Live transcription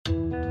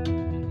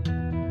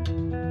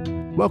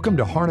Welcome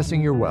to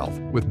Harnessing Your Wealth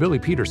with Billy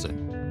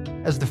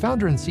Peterson. As the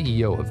founder and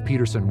CEO of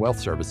Peterson Wealth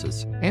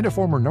Services and a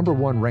former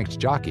 #1 ranked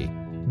jockey,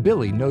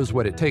 Billy knows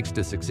what it takes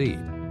to succeed.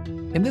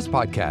 In this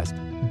podcast,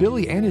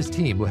 Billy and his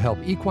team will help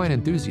equine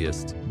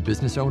enthusiasts,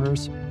 business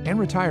owners, and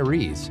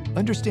retirees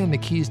understand the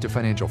keys to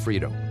financial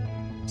freedom.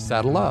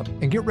 Saddle up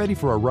and get ready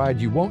for a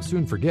ride you won't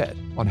soon forget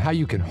on how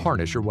you can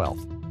harness your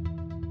wealth.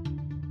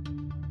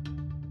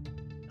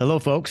 Hello,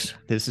 folks.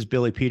 This is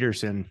Billy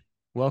Peterson.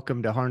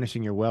 Welcome to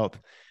Harnessing Your Wealth.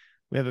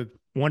 We have a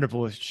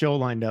wonderful show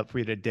lined up for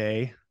you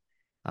today.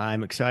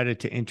 I'm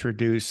excited to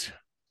introduce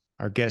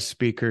our guest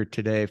speaker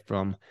today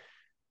from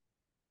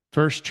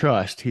First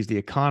Trust. He's the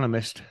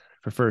economist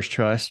for First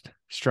Trust,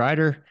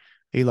 Strider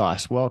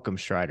Elos. Welcome,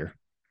 Strider.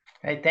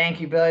 Hey,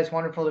 thank you, Billy. It's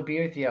wonderful to be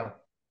with you.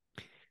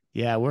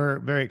 Yeah, we're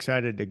very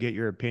excited to get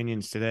your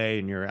opinions today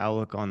and your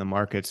outlook on the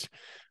markets.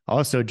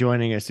 Also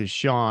joining us is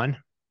Sean.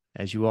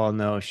 As you all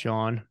know,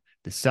 Sean,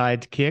 the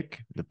sidekick,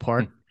 the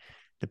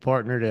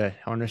partner to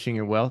Harnessing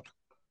Your Wealth.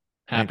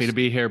 Happy to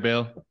be here,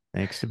 Bill.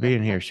 Thanks for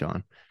being here,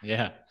 Sean.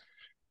 Yeah.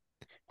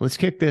 Let's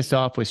kick this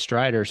off with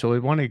Strider. So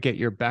we want to get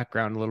your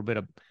background a little bit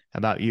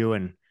about you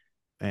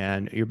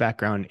and your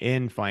background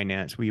in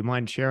finance. Will you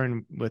mind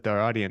sharing with our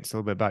audience a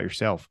little bit about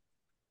yourself?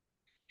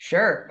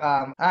 Sure.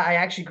 I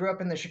actually grew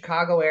up in the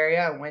Chicago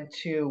area. I went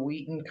to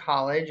Wheaton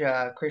College,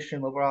 a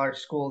Christian liberal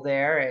arts school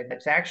there. And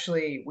it's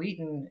actually,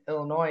 Wheaton,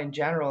 Illinois in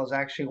general, is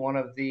actually one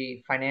of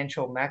the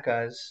financial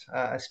meccas,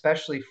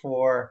 especially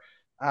for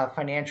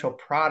financial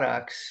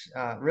products,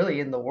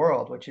 really in the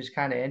world, which is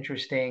kind of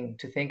interesting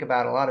to think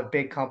about. A lot of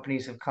big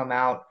companies have come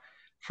out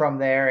from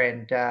there.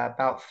 And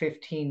about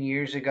 15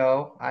 years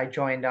ago, I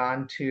joined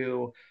on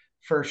to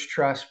First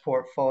Trust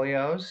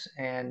Portfolios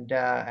and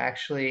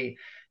actually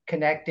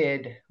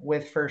connected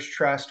with First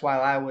Trust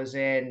while I was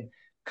in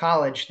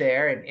college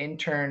there and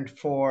interned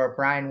for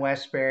Brian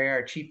Westbury,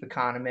 our chief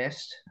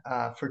economist,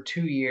 for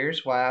 2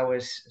 years while I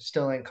was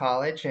still in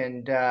college,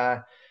 and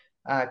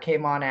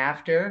came on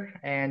after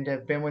and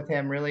have been with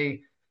him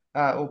really,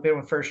 been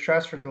with First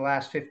Trust for the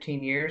last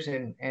 15 years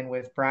and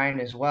with Brian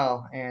as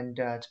well. And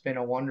it's been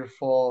a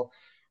wonderful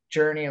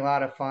journey, a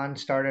lot of fun.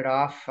 Started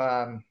off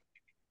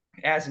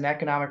as an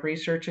economic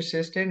research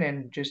assistant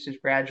and just has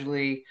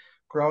gradually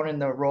grown in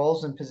the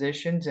roles and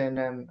positions, and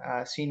I'm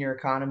a senior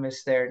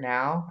economist there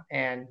now.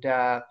 And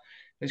it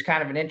was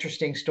kind of an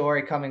interesting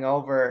story coming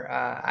over.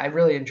 I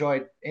really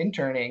enjoyed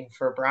interning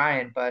for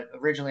Brian, but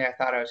originally I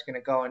thought I was going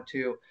to go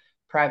into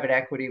private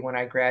equity when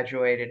I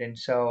graduated. And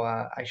so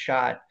I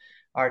shot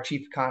our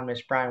chief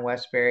economist, Brian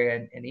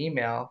Westbury, an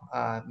email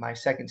my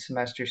second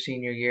semester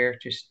senior year,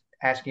 just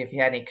asking if he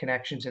had any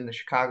connections in the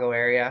Chicago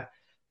area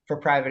for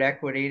private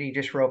equity. And he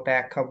just wrote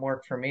back, "Come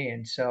work for me."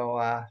 And so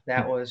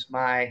that was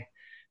my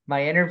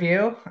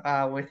interview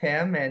with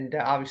him. And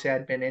obviously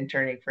I'd been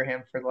interning for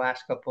him for the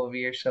last couple of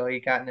years, so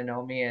he gotten to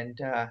know me. And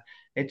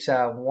it's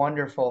a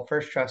wonderful,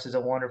 First Trust is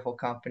a wonderful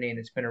company, and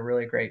it's been a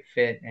really great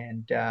fit.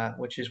 And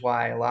which is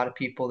why a lot of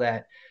people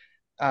that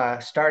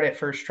start at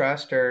First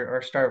Trust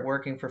or start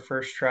working for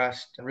First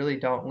Trust really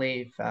don't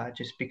leave,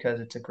 just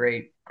because it's a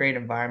great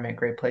environment,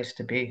 great place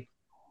to be.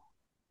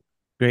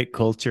 Great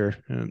culture.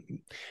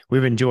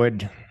 We've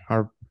enjoyed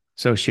our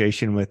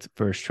association with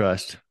First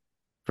Trust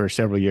for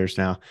several years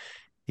now.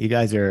 You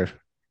guys are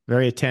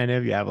very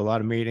attentive. You have a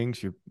lot of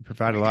meetings. You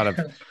provide a lot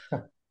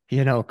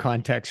of,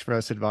 context for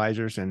us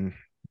advisors and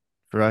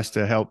for us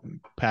to help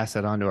pass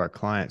that on to our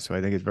clients. So I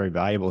think it's very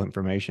valuable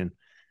information.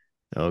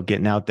 So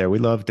getting out there, we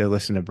love to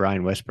listen to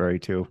Brian Westbury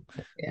too,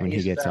 when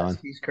he gets on.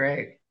 He's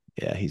great.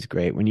 Yeah, he's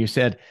great. When you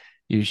said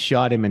you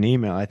shot him an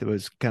email, I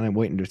was kind of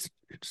waiting to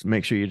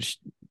make sure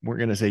we're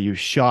going to say you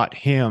shot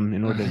him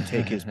in order to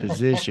take his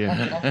position.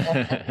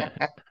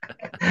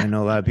 I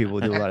know a lot of people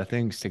do a lot of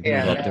things to move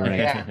up the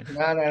ranks.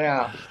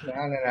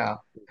 No.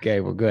 Okay,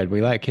 well, good.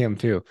 We like him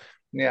too.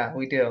 Yeah,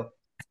 we do.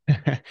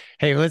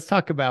 Hey, let's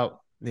talk about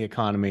the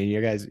economy.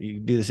 You guys, you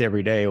do this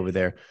every day over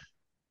there.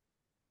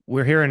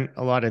 We're hearing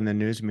a lot in the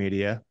news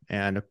media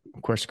and, of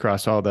course,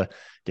 across all the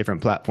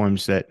different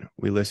platforms that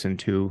we listen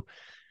to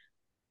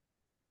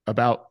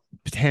about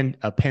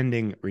a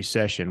pending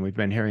recession. We've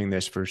been hearing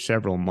this for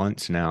several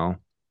months now.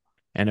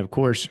 And, of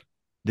course,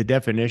 the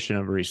definition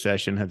of a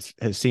recession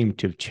has seemed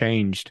to have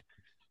changed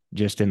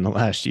just in the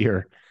last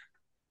year.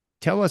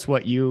 Tell us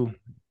what your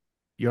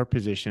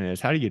position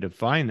is. How do you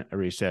define a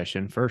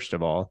recession, first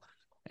of all?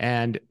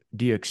 And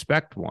do you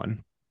expect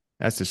one?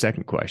 That's the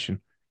second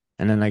question.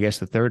 And then I guess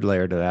the third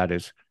layer to that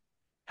is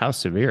how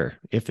severe,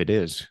 if it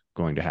is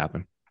going to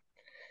happen.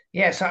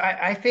 Yeah, so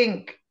I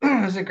think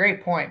it's a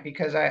great point,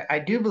 because I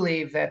do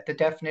believe that the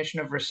definition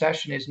of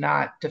recession is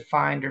not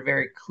defined or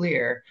very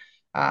clear.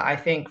 I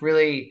think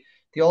really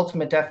the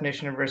ultimate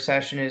definition of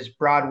recession is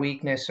broad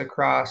weakness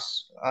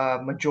across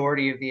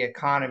majority of the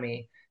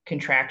economy.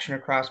 Contraction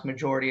across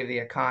majority of the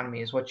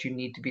economy is what you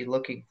need to be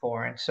looking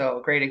for. And so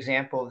a great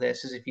example of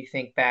this is if you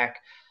think back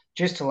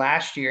just to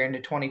last year into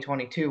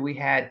 2022, we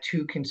had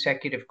 2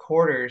 consecutive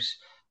quarters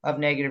of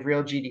negative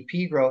real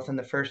GDP growth in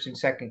the first and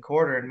second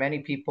quarter. And many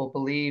people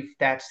believe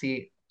that's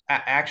the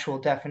actual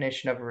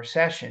definition of a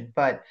recession.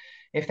 But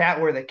if that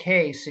were the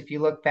case, if you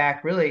look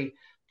back really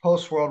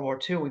post World War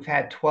II, we've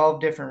had 12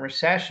 different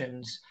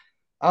recessions.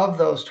 Of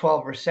those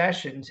 12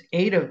 recessions,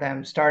 8 of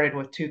them started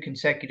with 2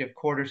 consecutive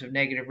quarters of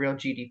negative real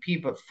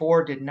GDP, but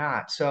 4 did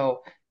not.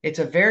 So it's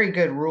a very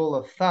good rule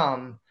of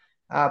thumb,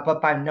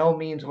 but by no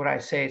means would I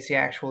say it's the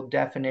actual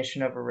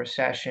definition of a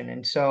recession.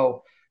 And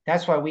so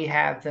that's why we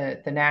have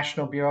the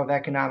National Bureau of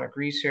Economic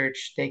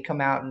Research. They come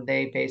out and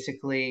they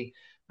basically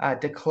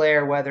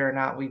declare whether or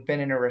not we've been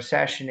in a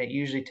recession. It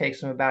usually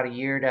takes them about a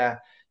year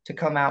to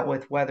come out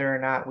with whether or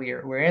not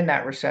we're in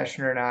that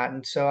recession or not.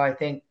 And so I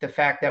think the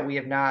fact that we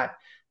have not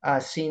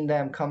seen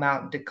them come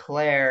out and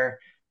declare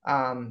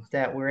that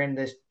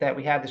that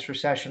we had this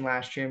recession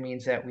last year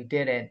means that we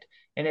didn't.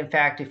 And in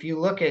fact, if you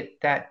look at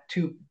that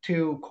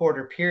two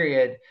quarter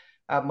period,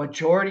 a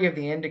majority of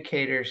the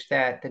indicators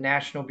that the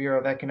National Bureau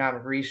of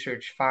Economic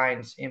Research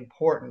finds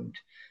important,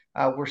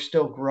 we're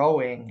still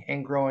growing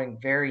and growing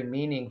very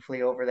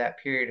meaningfully over that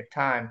period of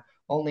time.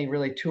 Only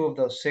really 2 of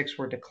those 6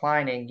 were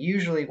declining.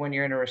 Usually, when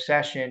you're in a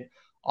recession,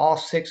 all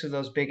 6 of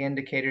those big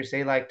indicators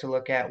they like to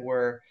look at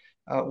were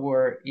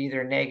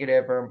either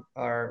negative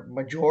or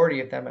majority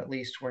of them at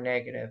least were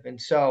negative.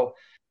 And so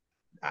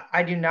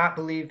I do not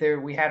believe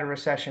we had a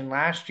recession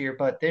last year,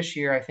 but this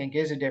year I think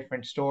is a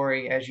different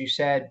story. As you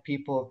said,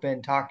 people have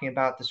been talking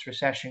about this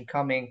recession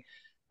coming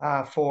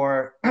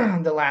for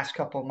the last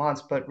couple of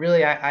months, but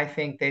really I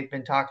think they've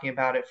been talking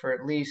about it for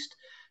at least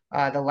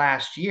the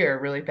last year,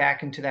 really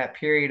back into that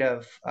period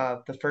of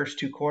the first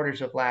 2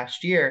 quarters of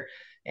last year.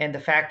 And the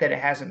fact that it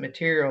hasn't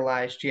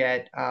materialized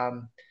yet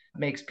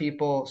makes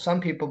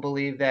some people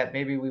believe that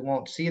maybe we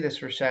won't see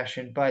this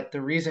recession. But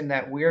the reason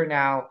that we're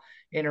now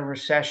in the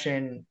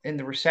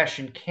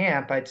recession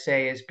camp, I'd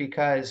say, is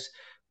because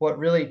what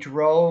really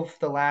drove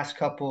the last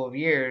couple of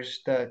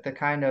years, the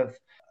kind of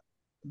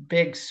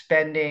big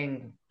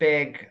spending,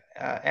 big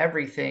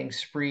everything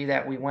spree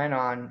that we went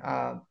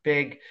on,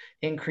 big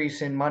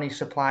increase in money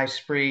supply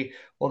spree.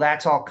 Well,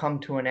 that's all come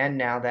to an end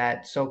now.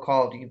 That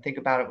so-called, you can think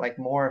about it like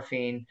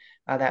morphine,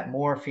 that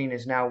morphine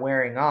is now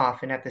wearing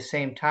off. And at the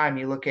same time,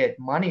 you look at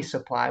money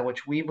supply,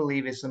 which we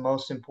believe is the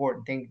most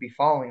important thing to be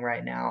following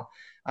right now.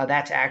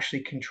 That's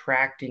actually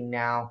contracting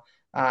now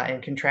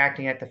and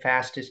contracting at the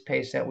fastest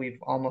pace that we've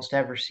almost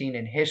ever seen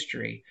in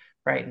history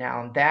right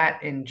now. And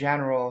that in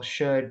general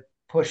should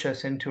push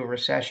us into a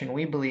recession,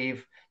 we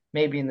believe,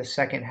 maybe in the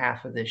second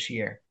half of this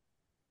year.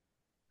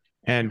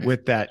 And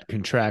with that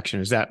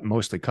contraction, is that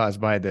mostly caused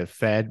by the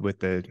Fed with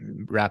the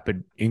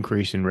rapid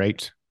increase in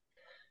rates?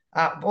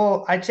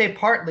 Well, I'd say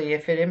partly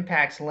if it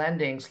impacts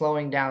lending,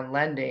 slowing down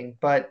lending,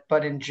 but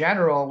in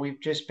general,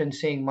 we've just been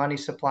seeing money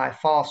supply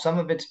fall. Some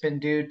of it's been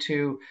due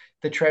to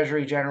the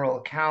Treasury General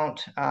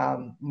Account,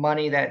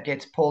 money that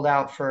gets pulled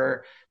out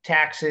for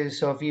taxes.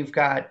 So if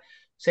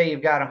say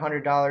you've got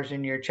 $100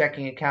 in your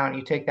checking account,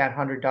 you take that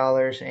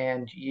 $100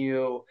 and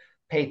you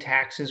pay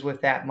taxes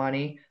with that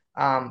money.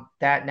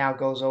 That now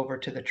goes over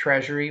to the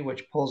Treasury,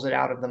 which pulls it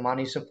out of the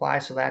money supply.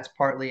 So that's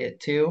partly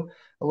it too.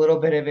 A little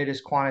bit of it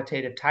is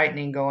quantitative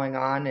tightening going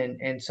on,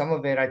 and some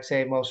of it, I'd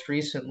say, most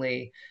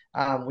recently,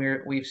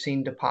 we've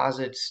seen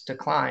deposits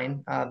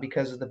decline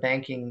because of the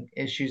banking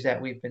issues that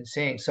we've been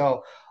seeing.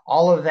 So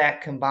all of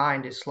that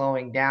combined is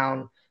slowing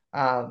down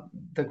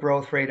the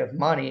growth rate of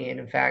money, and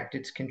in fact,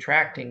 it's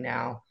contracting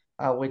now,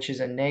 which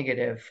is a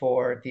negative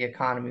for the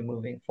economy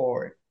moving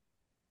forward.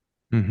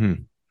 Mm-hmm.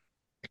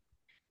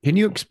 Can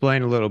you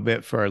explain a little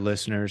bit for our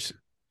listeners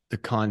the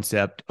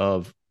concept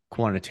of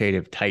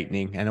quantitative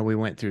tightening? I know we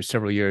went through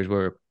several years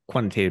where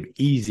quantitative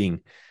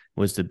easing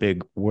was the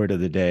big word of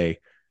the day.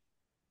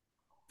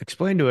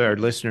 Explain to our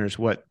listeners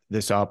what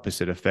this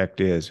opposite effect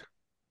is.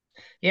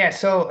 Yeah,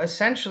 so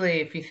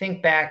essentially, if you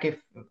think back, if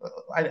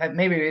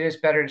maybe it is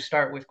better to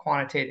start with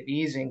quantitative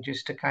easing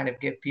just to kind of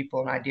give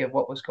people an idea of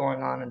what was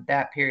going on in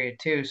that period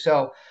too.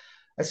 So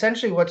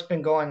essentially what's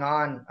been going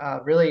on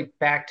really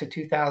back to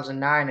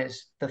 2009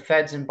 is the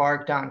Fed's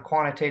embarked on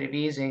quantitative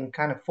easing,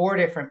 kind of 4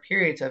 different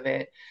periods of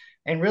it.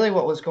 And really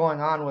what was going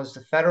on was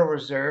the Federal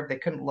Reserve, they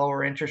couldn't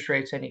lower interest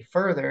rates any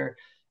further.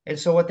 And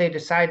so what they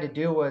decided to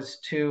do was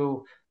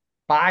to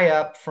buy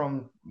up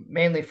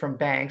mainly from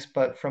banks,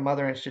 but from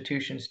other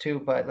institutions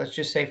too. But let's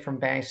just say from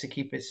banks to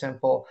keep it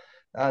simple,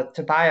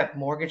 to buy up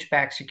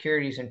mortgage-backed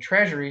securities and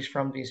treasuries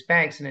from these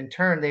banks. And in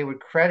turn, they would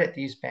credit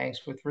these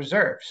banks with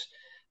reserves.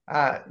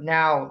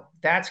 Now,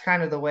 that's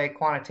kind of the way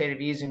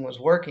quantitative easing was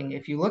working.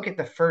 If you look at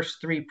the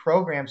first 3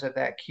 programs of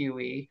that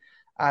QE,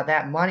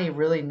 that money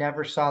really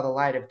never saw the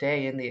light of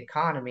day in the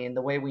economy. And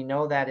the way we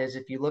know that is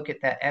if you look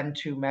at that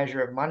M2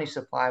 measure of money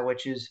supply,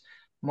 which is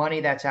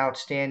money that's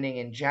outstanding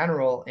in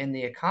general in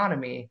the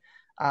economy,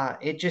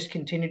 it just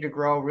continued to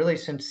grow really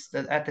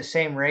at the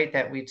same rate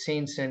that we'd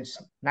seen since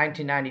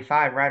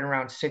 1995, right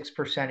around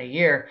 6% a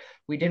year.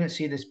 We didn't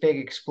see this big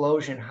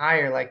explosion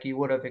higher like you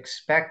would have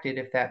expected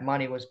if that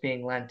money was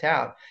being lent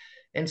out.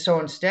 And so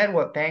instead,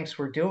 what banks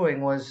were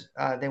doing was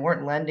they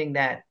weren't lending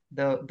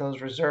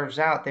those reserves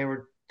out.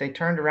 They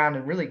turned around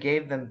and really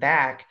gave them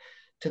back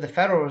to the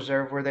Federal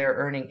Reserve where they're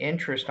earning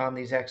interest on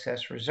these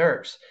excess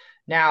reserves.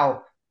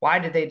 Now, why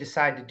did they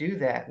decide to do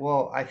that?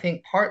 Well, I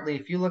think partly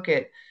if you look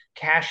at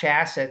cash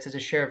assets as a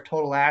share of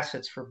total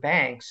assets for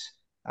banks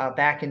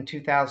back in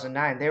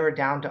 2009, they were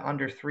down to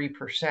under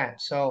 3%.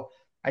 So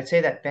I'd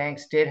say that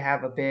banks did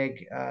have a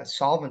big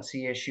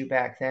solvency issue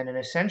back then. And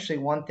essentially,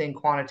 one thing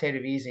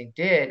quantitative easing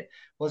did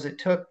was it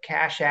took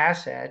cash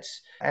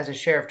assets as a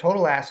share of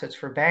total assets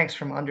for banks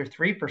from under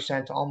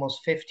 3% to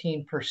almost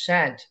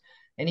 15%.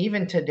 And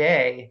even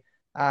today,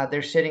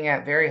 they're sitting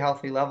at very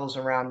healthy levels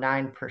around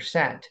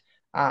 9%.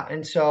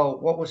 And so,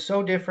 what was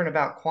so different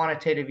about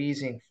quantitative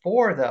easing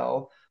 4,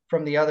 though,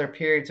 from the other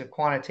periods of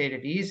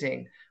quantitative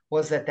easing,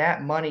 was that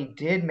that money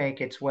did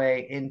make its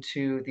way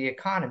into the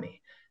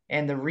economy.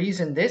 And the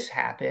reason this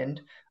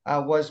happened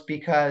was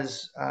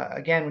because,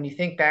 again, when you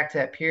think back to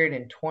that period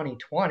in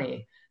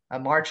 2020,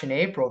 March and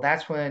April,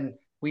 that's when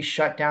we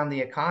shut down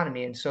the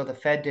economy. And so the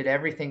Fed did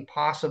everything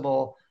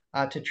possible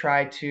to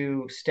try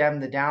to stem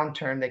the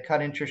downturn. They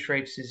cut interest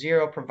rates to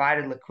zero,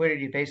 provided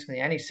liquidity to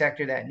basically any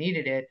sector that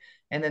needed it,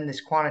 and then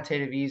this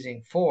quantitative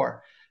easing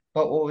 4.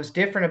 But what was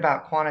different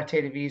about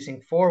quantitative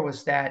easing 4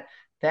 was that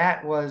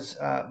that was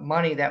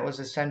money that was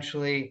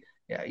essentially,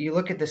 you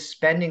look at the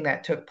spending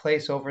that took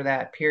place over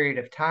that period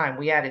of time,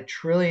 we added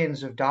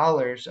trillions of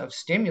dollars of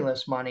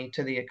stimulus money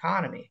to the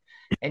economy.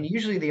 And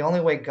usually the only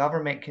way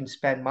government can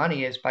spend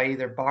money is by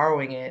either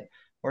borrowing it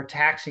or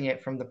taxing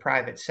it from the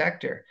private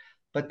sector.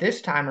 But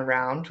this time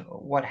around,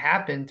 what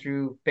happened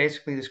through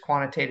basically this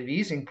quantitative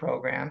easing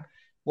program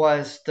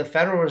was the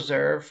Federal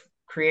Reserve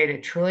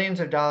created trillions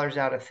of dollars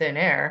out of thin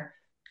air,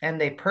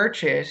 and they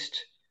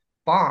purchased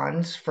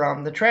bonds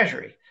from the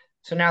Treasury.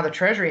 So now the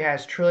Treasury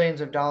has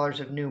trillions of dollars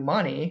of new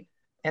money,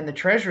 and the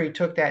Treasury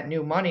took that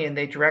new money and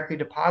they directly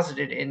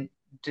deposited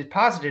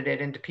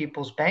it into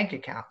people's bank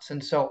accounts.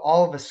 And so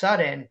all of a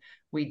sudden,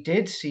 we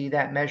did see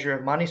that measure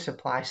of money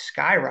supply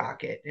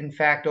skyrocket. In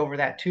fact, over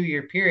that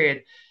 2-year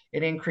period,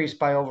 it increased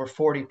by over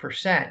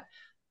 40%.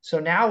 So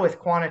now with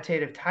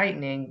quantitative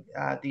tightening,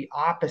 the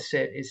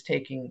opposite is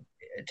taking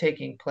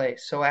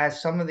place. So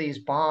as some of these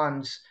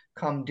bonds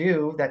come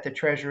due that the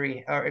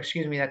Treasury, or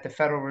excuse me, that the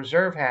Federal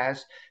Reserve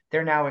has,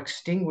 they're now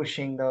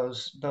extinguishing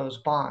those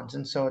bonds,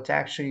 and so it's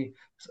actually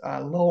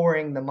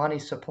lowering the money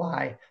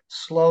supply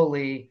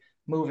slowly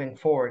moving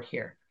forward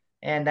here,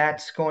 and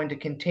that's going to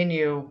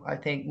continue. I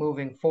think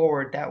moving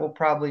forward, that will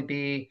probably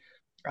be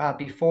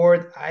before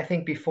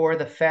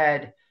the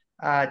Fed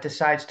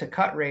decides to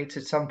cut rates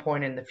at some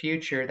point in the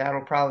future.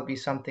 That'll probably be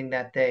something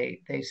that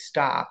they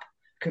stop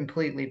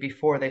completely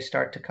before they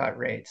start to cut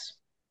rates.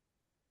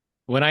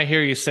 When I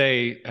hear you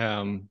say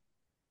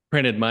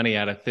printed money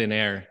out of thin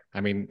air,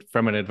 I mean,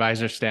 from an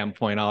advisor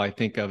standpoint, all I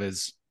think of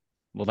is,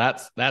 well,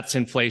 that's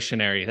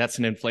inflationary. That's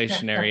an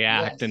inflationary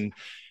act. Yes. And,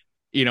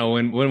 you know,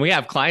 when we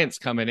have clients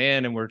coming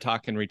in and we're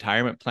talking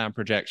retirement plan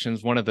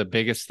projections, one of the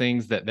biggest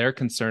things that they're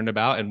concerned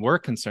about and we're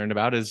concerned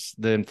about is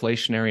the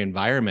inflationary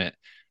environment.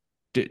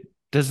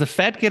 Does the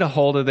Fed get a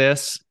hold of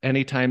this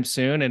anytime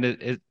soon? And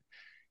it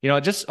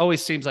just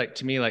always seems like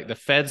to me, like the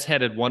Fed's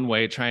headed one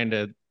way trying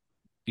to,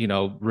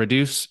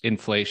 reduce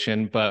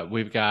inflation, but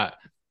we've got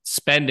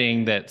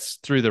spending that's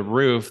through the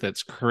roof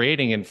that's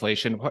creating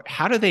inflation.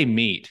 How do they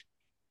meet?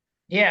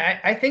 Yeah,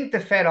 I think the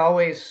Fed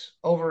always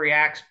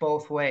overreacts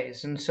both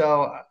ways. And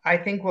so I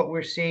think what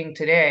we're seeing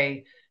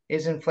today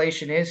is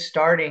inflation is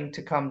starting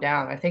to come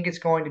down. I think it's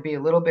going to be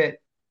a little bit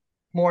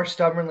more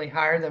stubbornly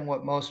higher than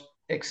what most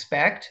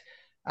expect.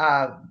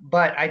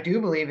 But I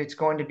do believe it's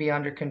going to be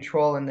under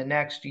control in the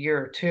next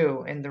year or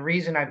two. And the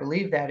reason I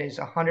believe that is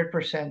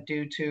 100%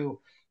 due to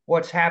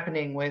what's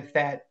happening with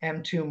that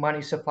M2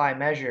 money supply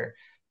measure.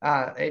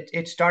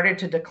 It started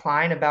to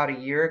decline about a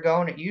year ago,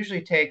 and it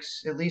usually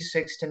takes at least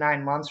 6 to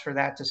 9 months for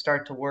that to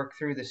start to work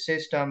through the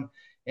system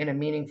in a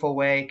meaningful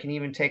way. It can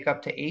even take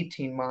up to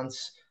 18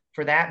 months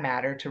for that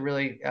matter to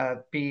really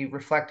be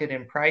reflected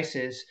in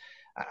prices.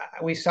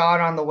 We saw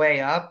it on the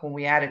way up when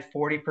we added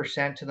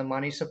 40% to the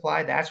money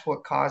supply. That's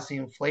what caused the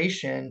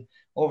inflation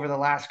over the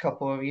last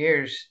couple of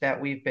years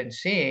that we've been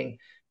seeing.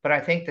 But I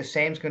think the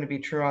same is going to be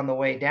true on the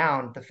way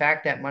down. The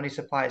fact that money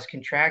supply is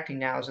contracting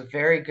now is a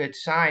very good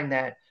sign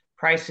that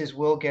prices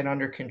will get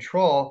under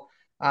control.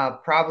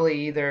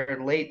 Probably either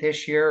late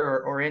this year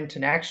or into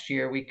next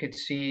year, we could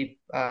see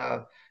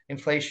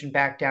inflation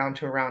back down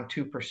to around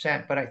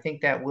 2%. But I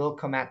think that will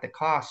come at the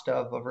cost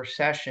of a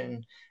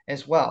recession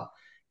as well.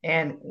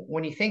 And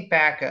when you think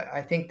back,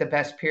 I think the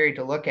best period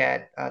to look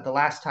at, the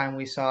last time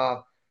we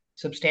saw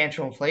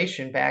substantial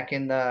inflation back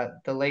in the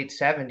late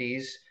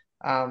 70s,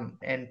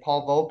 and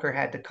Paul Volcker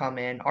had to come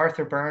in.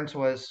 Arthur Burns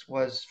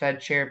was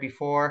Fed chair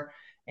before,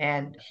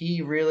 and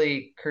he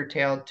really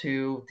curtailed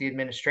to the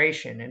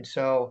administration. And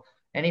so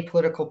any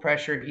political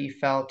pressure he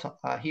felt,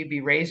 he'd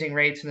be raising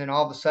rates, and then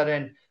all of a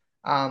sudden,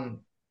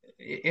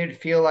 it'd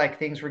feel like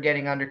things were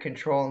getting under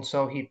control, and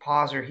so he'd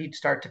pause or he'd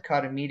start to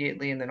cut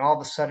immediately, and then all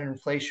of a sudden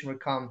inflation would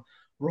come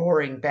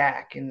roaring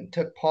back. And it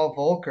took Paul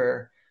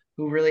Volcker,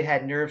 who really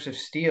had nerves of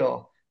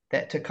steel,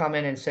 that to come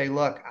in and say,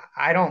 look,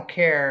 I don't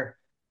care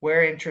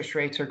where interest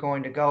rates are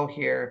going to go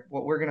here.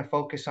 What we're going to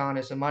focus on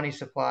is the money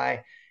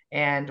supply,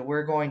 and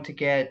we're going to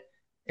get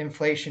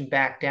inflation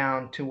back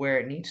down to where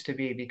it needs to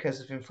be,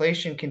 because if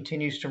inflation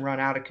continues to run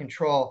out of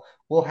control,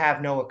 we'll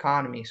have no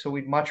economy. So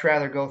we'd much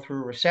rather go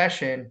through a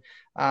recession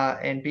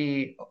and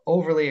be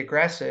overly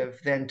aggressive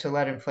than to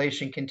let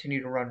inflation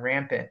continue to run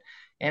rampant.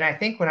 And I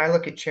think when I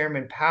look at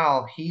Chairman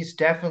Powell, he's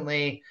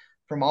definitely,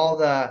 from all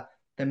the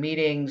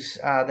meetings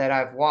that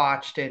I've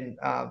watched and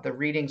the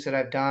readings that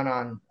I've done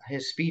on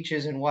his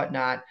speeches and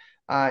whatnot,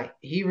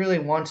 he really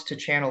wants to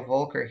channel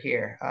Volcker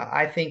here.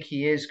 I think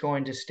he is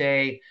going to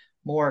stay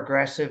more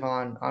aggressive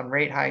on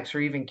rate hikes, or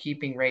even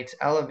keeping rates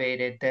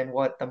elevated than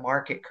what the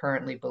market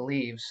currently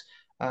believes.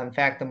 In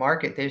fact, the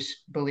market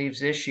believes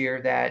this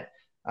year that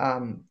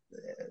um,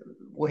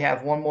 we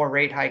have one more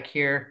rate hike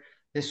here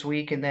this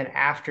week, and then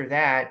after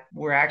that,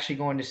 we're actually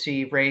going to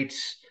see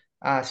rates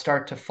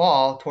start to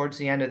fall towards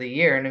the end of the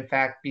year, and in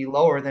fact, be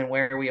lower than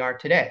where we are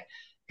today.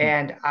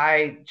 And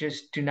I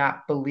just do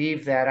not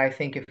believe that. I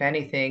think, if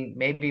anything,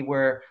 maybe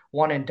we're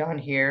one and done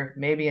here,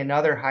 maybe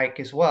another hike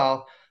as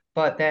well,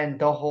 but then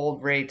they'll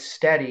hold rates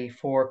steady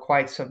for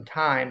quite some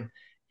time,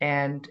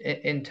 and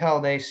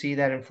until they see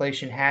that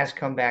inflation has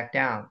come back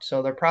down.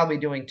 So they're probably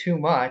doing too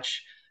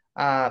much.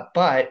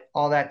 But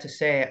all that to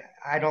say,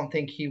 I don't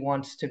think he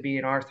wants to be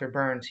an Arthur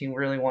Burns. He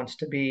really wants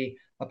to be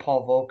a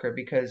Paul Volcker,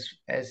 because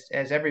as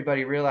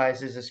everybody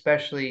realizes,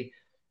 especially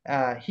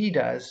he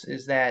does,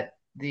 is that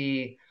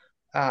the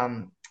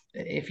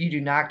if you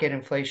do not get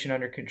inflation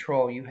under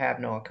control, you have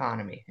no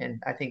economy.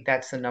 And I think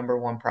that's the number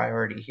one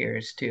priority here,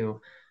 is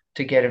to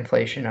get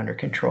inflation under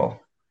control.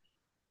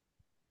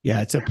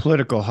 Yeah, it's a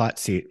political hot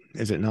seat,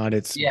 is it not?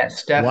 It's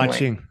Yes,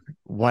 definitely.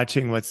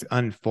 watching what's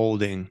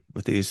unfolding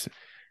with these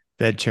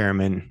Fed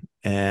chairmen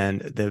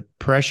and the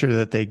pressure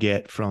that they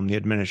get from the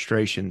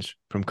administrations,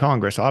 from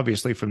Congress,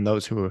 obviously from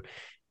those who are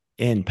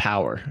in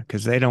power,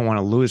 because they don't want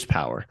to lose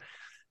power.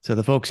 So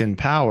the folks in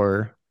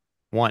power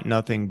want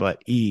nothing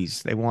but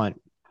ease. They want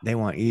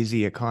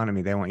easy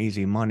economy. They want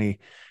easy money.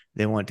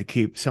 They want to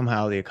keep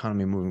somehow the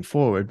economy moving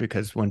forward,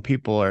 because when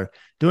people are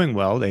doing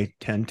well, they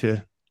tend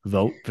to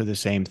vote for the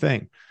same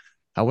thing.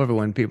 However,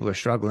 when people are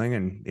struggling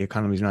and the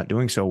economy is not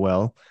doing so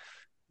well,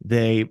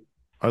 they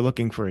are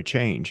looking for a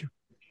change.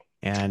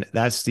 And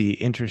that's the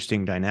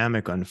interesting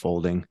dynamic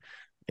unfolding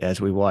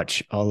as we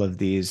watch all of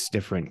these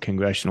different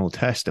congressional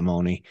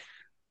testimony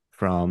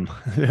from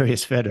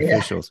various Fed Yeah.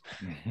 officials.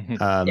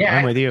 Yeah.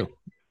 I'm with you.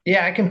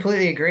 Yeah, I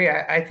completely agree.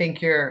 I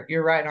think you're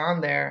right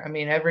on there. I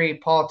mean, every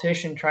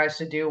politician tries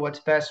to do what's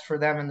best for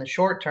them in the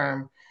short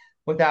term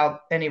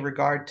without any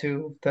regard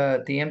to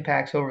the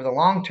impacts over the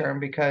long term,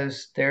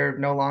 because they're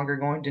no longer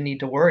going to need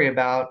to worry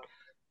about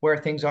where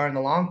things are in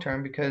the long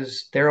term,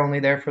 because they're only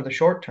there for the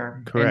short term.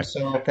 And Correct.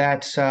 so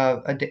that's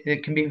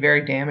it can be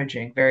very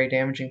damaging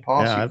Yeah,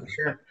 policy for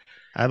sure.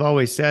 I've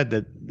always said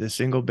that the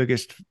single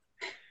biggest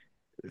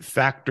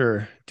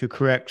factor to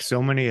correct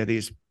so many of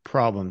these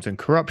problems and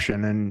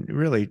corruption and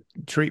really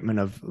treatment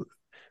of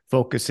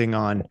focusing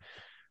on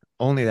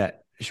only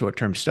that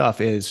short-term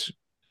stuff is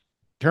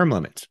term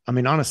limits. I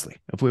mean, honestly,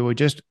 if we would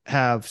just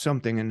have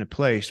something in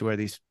place where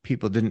these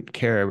people didn't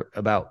care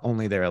about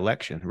only their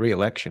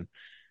re-election,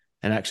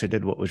 and actually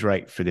did what was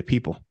right for the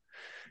people,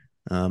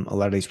 a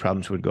lot of these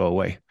problems would go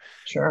away.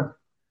 Sure.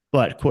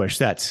 But of course,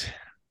 that's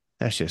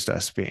just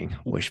us being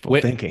wishful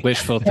thinking.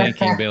 Wishful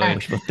thinking, Billy.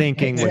 Wishful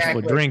thinking, Exactly.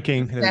 wishful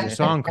drinking. There's a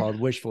song called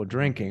Wishful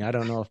Drinking. I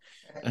don't know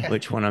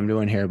which one I'm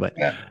doing here, but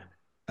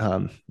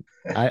I'm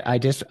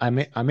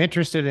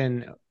interested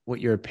in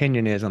what your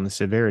opinion is on the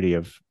severity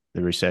of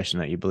the recession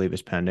that you believe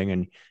is pending,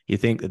 and you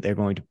think that they're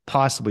going to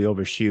possibly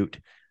overshoot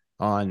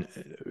on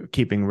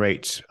keeping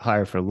rates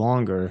higher for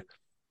longer.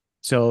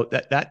 So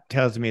that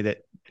tells me that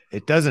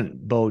it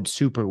doesn't bode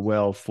super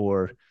well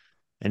for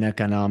an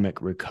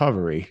economic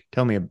recovery.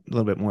 Tell me a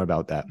little bit more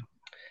about that.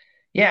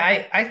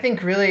 Yeah, I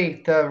think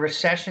really the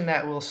recession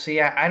that we'll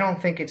see, I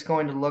don't think it's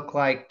going to look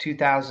like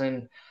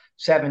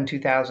 2007,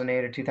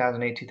 2008, or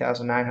 2008,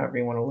 2009, however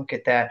you want to look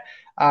at that.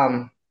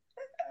 Um,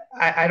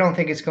 I don't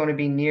think it's going to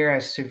be near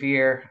as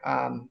severe.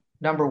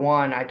 Number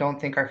one, I don't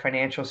think our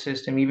financial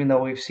system, even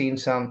though we've seen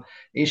some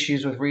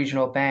issues with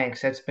regional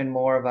banks, that's been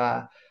more of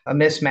a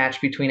mismatch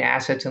between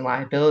assets and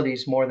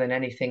liabilities more than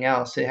anything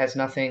else. It has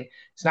nothing,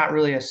 it's not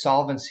really a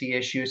solvency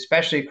issue,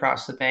 especially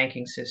across the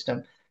banking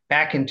system.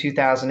 Back in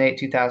 2008,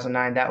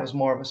 2009, that was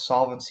more of a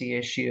solvency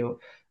issue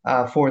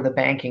for the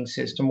banking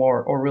system,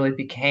 or really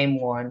became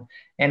one.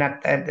 And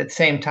at the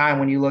same time,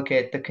 when you look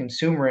at the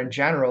consumer in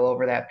general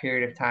over that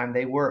period of time,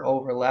 they were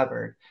over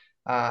levered.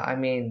 I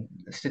mean,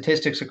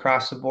 statistics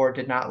across the board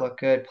did not look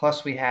good.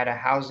 Plus, we had a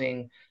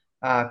housing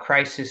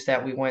crisis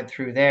that we went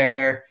through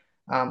there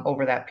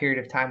over that period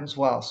of time as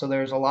well. So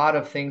there's a lot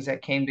of things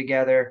that came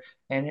together,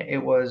 and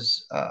it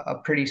was a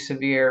pretty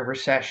severe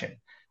recession.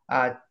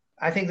 Uh,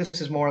 I think this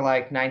is more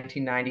like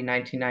 1990,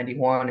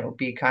 1991. It will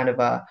be kind of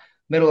a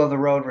middle of the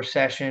road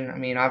recession. I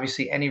mean,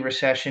 obviously, any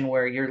recession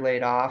where you're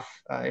laid off,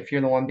 if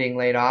you're the one being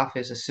laid off,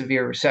 is a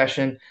severe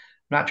recession. I'm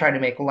not trying to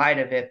make light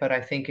of it, but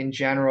I think in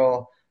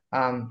general,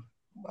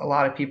 a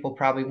lot of people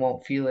probably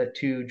won't feel it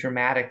too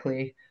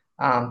dramatically.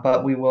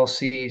 but we will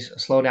see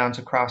slowdowns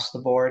across the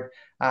board.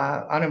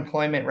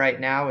 Unemployment right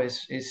now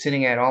is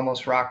sitting at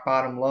almost rock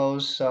bottom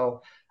lows.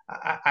 So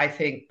I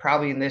think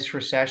probably in this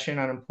recession,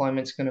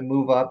 unemployment's going to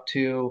move up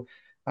to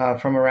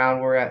from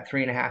around we're at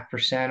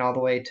 3.5% all the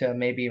way to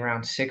maybe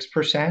around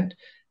 6%.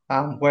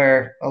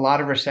 Where a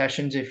lot of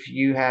recessions, if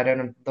you had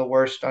the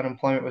worst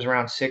unemployment was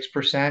around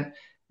 6%,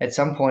 at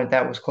some point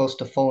that was close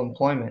to full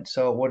employment.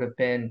 So it would have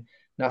been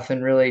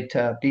nothing really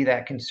to be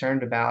that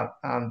concerned about.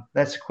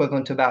 That's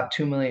equivalent to about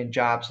 2 million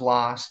jobs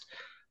lost.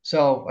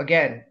 So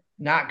again,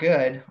 not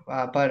good,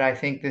 but I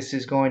think this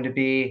is going to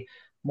be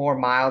more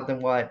mild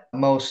than what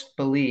most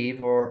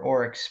believe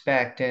or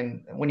expect.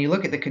 And when you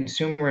look at the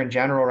consumer in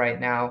general right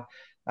now,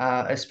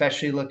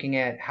 especially looking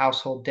at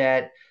household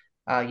debt,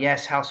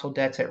 yes, household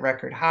debt's at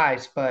record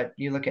highs, but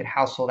you look at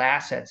household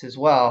assets as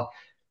well.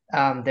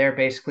 They're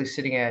basically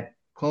sitting at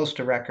close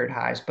to record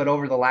highs. But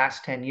over the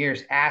last 10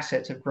 years,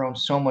 assets have grown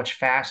so much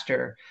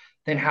faster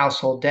than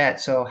household debt.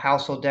 So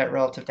household debt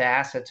relative to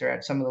assets are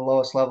at some of the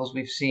lowest levels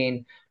we've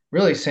seen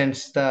really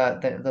since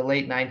the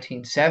late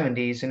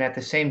 1970s. And at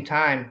the same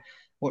time,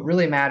 what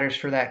really matters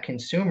for that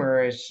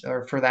consumer is,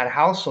 or for that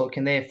household,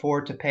 can they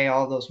afford to pay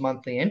all those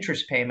monthly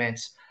interest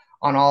payments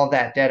on all of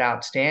that debt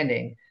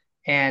outstanding?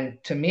 And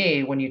to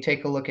me, when you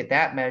take a look at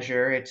that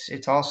measure,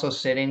 it's also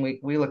sitting.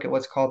 We look at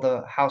what's called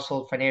the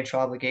household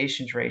financial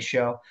obligations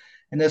ratio,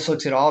 and this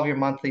looks at all of your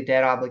monthly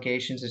debt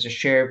obligations as a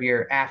share of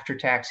your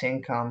after-tax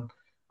income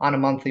on a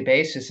monthly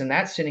basis, and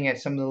that's sitting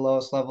at some of the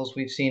lowest levels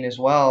we've seen as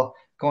well,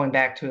 going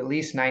back to at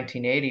least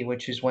 1980,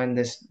 which is when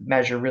this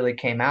measure really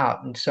came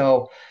out. And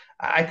so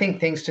I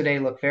think things today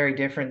look very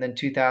different than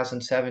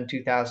 2007,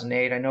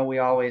 2008. I know we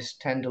always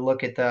tend to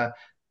look at the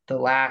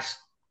last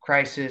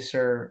crisis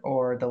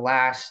or the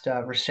last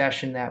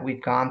recession that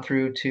we've gone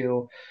through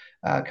to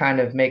kind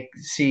of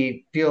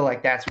feel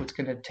like that's what's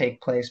going to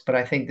take place. But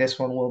I think this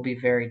one will be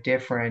very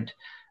different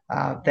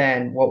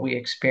than what we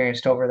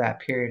experienced over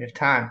that period of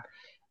time.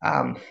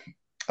 Um,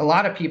 a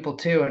lot of people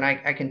too, and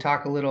I can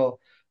talk a little.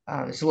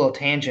 It's a little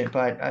tangent,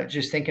 but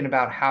just thinking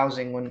about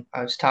housing when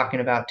I was talking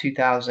about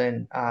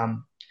 2000.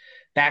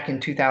 Back in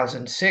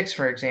 2006,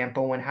 for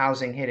example, when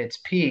housing hit its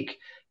peak,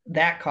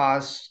 that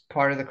caused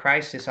part of the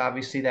crisis,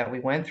 obviously, that we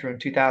went through in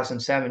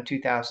 2007,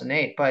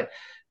 2008. But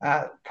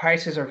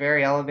prices are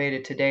very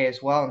elevated today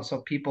as well. And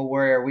so people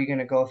worry, are we going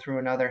to go through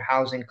another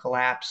housing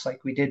collapse like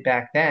we did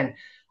back then?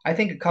 I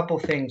think a couple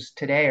things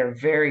today are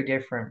very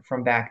different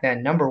from back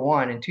then. Number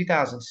one, in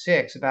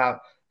 2006,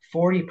 about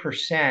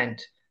 40%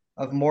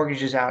 of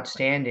mortgages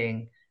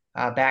outstanding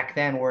back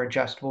then were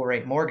adjustable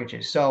rate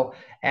mortgages. So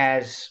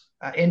as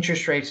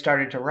interest rates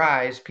started to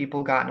rise,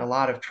 people got in a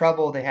lot of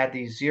trouble. They had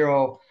these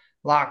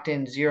locked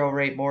in zero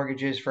rate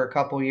mortgages for a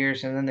couple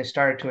years, and then they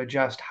started to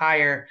adjust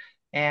higher.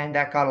 And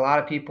that got a lot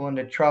of people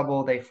into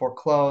trouble. They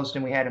foreclosed,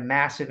 and we had a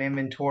massive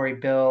inventory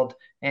build,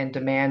 and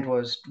demand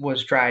was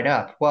dried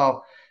up.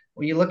 Well,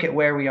 when you look at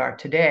where we are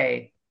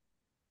today,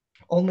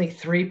 only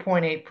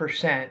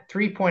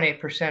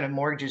 3.8% of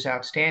mortgages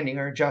outstanding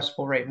are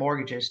adjustable rate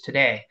mortgages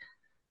today.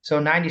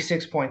 So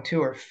 96.2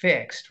 are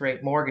fixed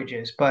rate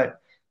mortgages. But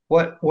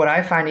what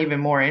I find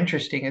even more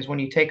interesting is when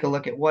you take a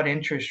look at what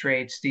interest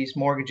rates these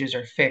mortgages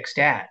are fixed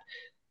at.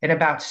 And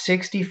about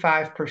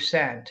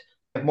 65%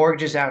 of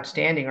mortgages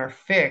outstanding are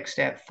fixed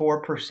at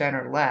 4%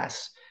 or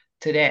less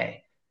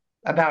today.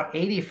 About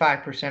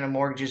 85% of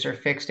mortgages are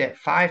fixed at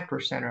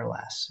 5% or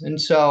less.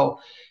 And so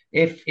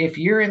if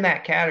you're in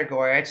that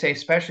category, I'd say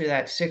especially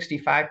that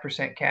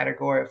 65%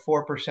 category of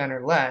 4%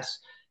 or less,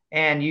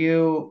 and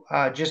you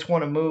just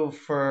want to move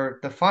for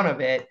the fun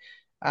of it,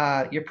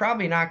 you're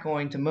probably not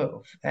going to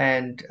move.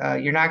 And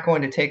you're not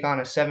going to take on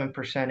a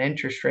 7%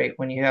 interest rate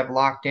when you have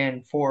locked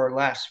in 4 or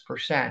less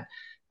percent.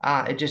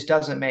 It just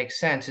doesn't make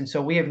sense. And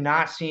so we have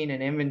not seen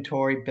an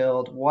inventory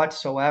build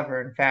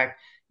whatsoever. In fact,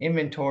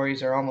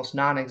 inventories are almost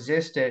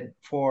non-existent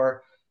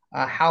for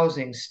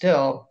housing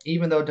still,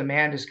 even though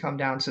demand has come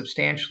down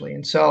substantially.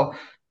 And so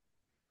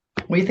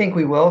we think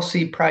we will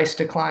see price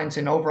declines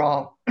in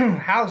overall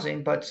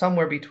housing, but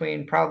somewhere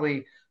between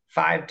probably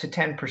 5 to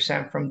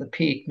 10% from the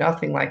peak,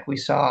 nothing like we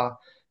saw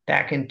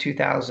back in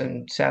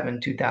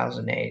 2007,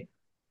 2008.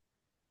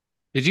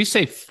 Did you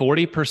say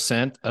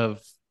 40%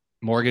 of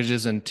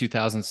mortgages in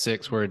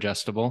 2006 were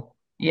adjustable?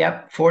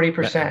 Yep,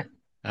 40%.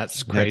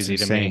 That's crazy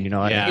to me. You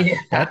know, Yeah.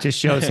 that just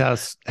shows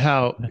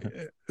how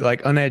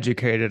like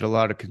uneducated a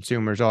lot of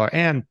consumers are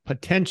and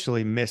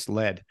potentially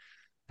misled.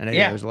 And I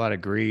think there's a lot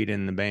of greed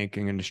in the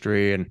banking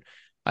industry. And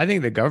I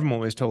think the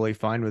government was totally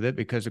fine with it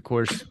because, of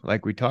course,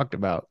 like we talked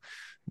about,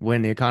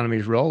 when the economy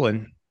is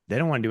rolling, they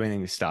don't want to do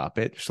anything to stop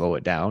it, slow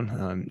it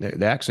down.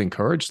 They actually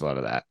encouraged a lot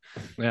of that.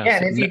 Yeah,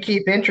 and if you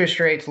keep interest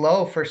rates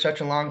low for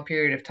such a long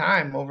period of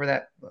time, over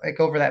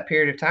that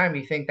period of time,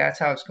 you think that's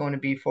how it's going to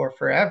be for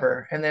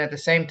forever. And then at the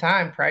same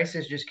time,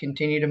 prices just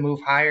continue to move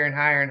higher and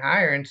higher and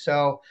higher. And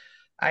so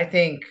I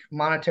think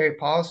monetary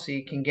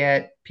policy can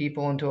get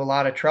people into a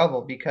lot of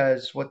trouble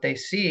because what they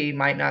see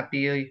might not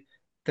be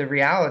the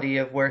reality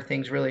of where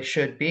things really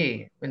should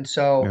be. And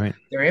so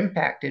they're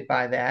impacted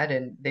by that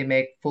and they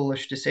make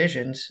foolish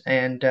decisions.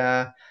 And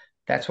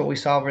that's what we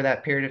saw over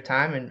that period of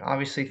time. And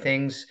obviously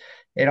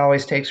it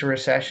always takes a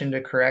recession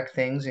to correct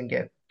things and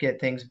get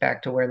things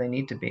back to where they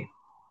need to be.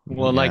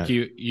 Well, like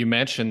you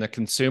mentioned, the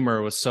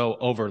consumer was so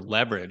over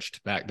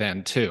leveraged back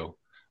then too.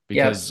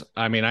 Because Yep.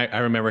 I mean, I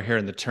remember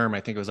hearing the term, I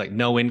think it was like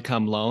no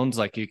income loans,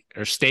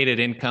 or stated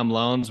income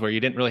loans where you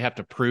didn't really have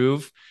to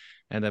prove.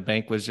 And the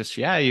bank was just,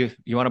 yeah, you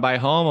want to buy a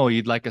home, or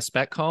you'd like a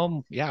spec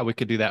home? Yeah, we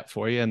could do that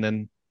for you. And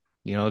then,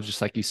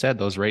 just like you said,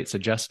 those rates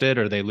adjusted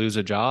or they lose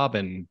a job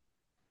and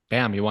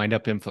bam, you wind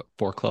up in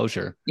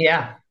foreclosure.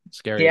 Yeah.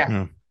 Scary. Yeah.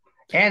 Yeah.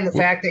 And the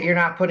fact that you're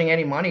not putting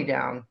any money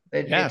down,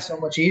 Yeah. it's so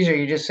much easier.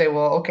 You just say,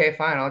 well, okay,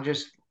 fine. I'll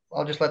just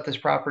let this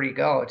property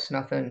go. It's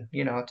nothing,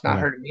 it's not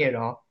hurting me at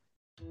all.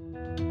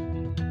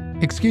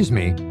 Excuse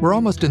me, we're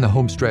almost in the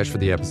home stretch for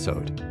the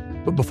episode.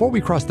 But before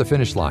we cross the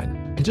finish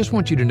line, I just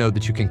want you to know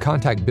that you can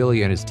contact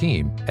Billy and his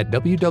team at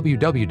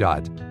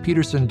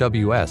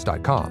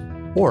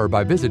www.petersonws.com or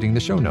by visiting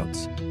the show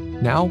notes.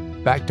 Now,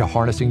 back to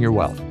harnessing your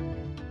wealth.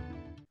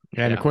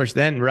 And of course,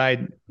 then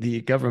ride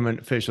the government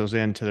officials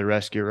in to the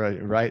rescue,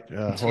 right?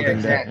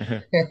 Holding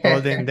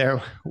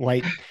their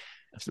white,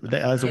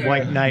 as a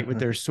white knight with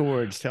their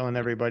swords, telling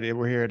everybody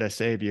we're here to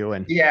save you.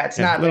 And yeah, it's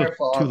not their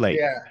fault. Too late.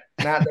 Yeah,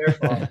 not their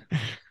fault.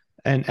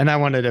 And I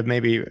wanted to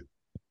maybe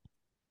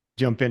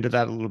jump into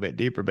that a little bit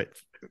deeper, but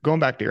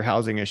going back to your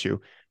housing issue.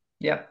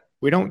 Yeah.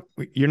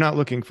 You're not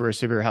looking for a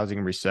severe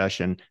housing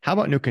recession. How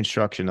about new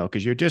construction though?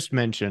 Because you just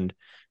mentioned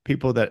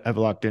people that have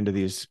locked into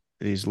these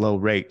low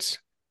rates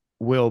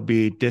will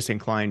be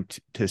disinclined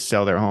to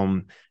sell their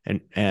home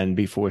and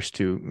be forced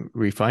to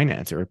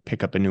refinance or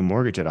pick up a new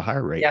mortgage at a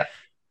higher rate. Yeah.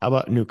 How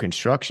about new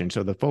construction?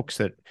 So the folks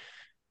the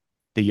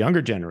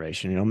younger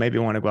generation, maybe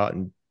want to go out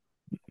and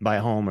buy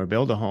a home or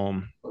build a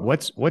home.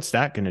 What's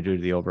that going to do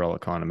to the overall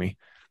economy?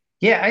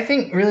 Yeah, I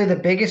think really the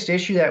biggest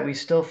issue that we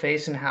still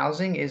face in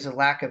housing is a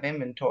lack of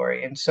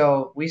inventory. And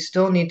so we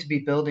still need to be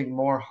building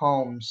more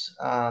homes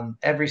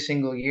every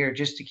single year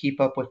just to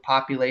keep up with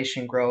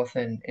population growth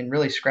and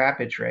really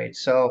scrappage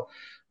rates. So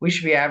we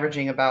should be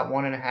averaging about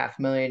 1.5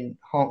 million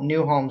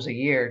new homes a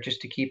year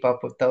just to keep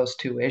up with those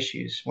two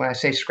issues. When I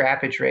say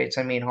scrappage rates,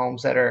 I mean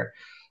homes that are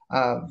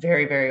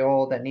very, very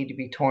old that need to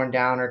be torn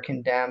down or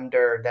condemned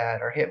or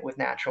that are hit with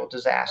natural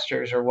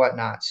disasters or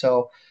whatnot.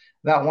 So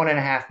about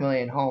 1.5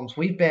 million homes.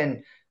 We've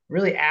been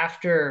really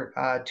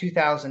after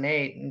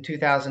 2008 and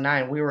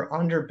 2009, we were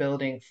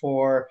underbuilding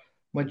for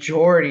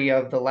majority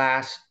of the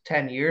last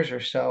 10 years or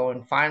so.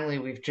 And finally,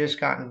 we've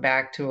just gotten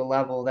back to a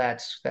level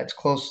that's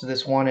close to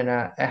this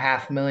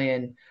 1.5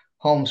 million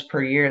homes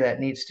per year that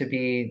needs to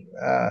be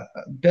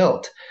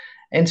built.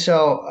 And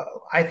so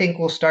I think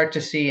we'll start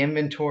to see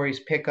inventories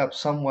pick up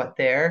somewhat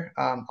there.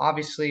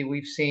 Obviously,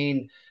 we've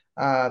seen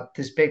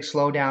this big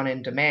slowdown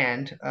in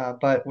demand,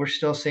 but we're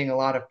still seeing a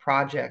lot of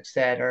projects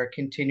that are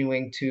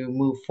continuing to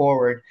move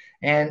forward.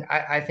 And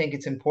I think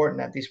it's important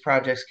that these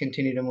projects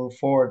continue to move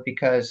forward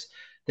because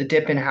the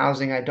dip in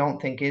housing, I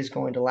don't think, is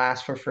going to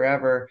last for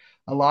forever.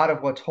 A lot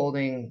of what's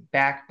holding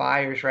back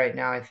buyers right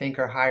now, I think,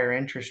 are higher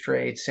interest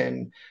rates.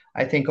 And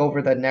I think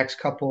over the next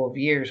couple of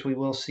years, we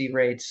will see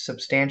rates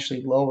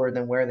substantially lower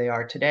than where they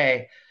are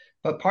today.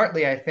 But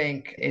partly, I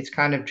think it's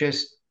kind of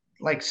just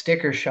like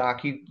sticker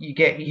shock. You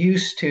get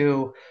used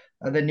to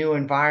the new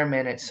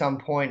environment at some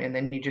point, and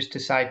then you just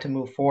decide to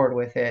move forward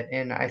with it.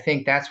 And I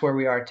think that's where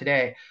we are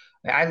today.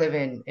 I live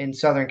in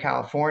Southern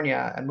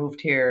California. I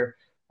moved here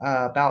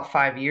about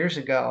 5 years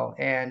ago,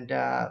 and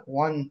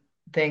one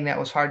thing that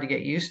was hard to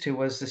get used to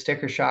was the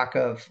sticker shock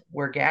of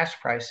where gas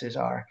prices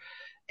are,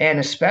 and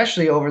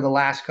especially over the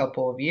last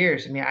couple of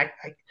years. I mean,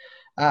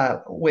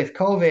 with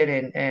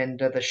COVID and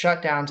the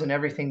shutdowns and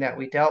everything that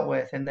we dealt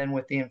with, and then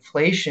with the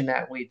inflation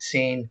that we'd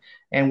seen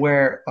and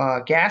where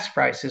gas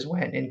prices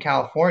went in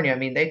California. I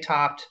mean, they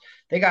got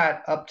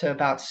up to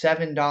about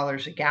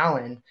 $7 a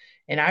gallon.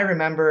 And I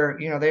remember,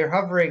 they were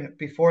hovering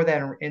before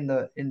then in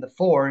the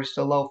fours,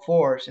 the low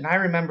fours. And I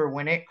remember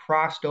when it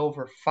crossed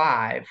over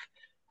five,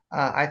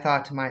 I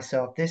thought to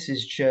myself, this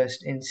is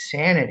just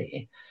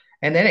insanity.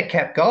 And then it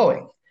kept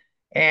going.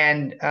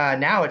 And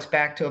now it's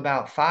back to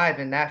about five,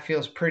 and that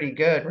feels pretty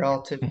good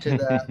relative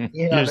to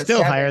You're the still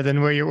seven. higher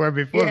than where you were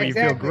before, Yeah, but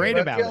exactly. You feel great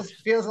But about it.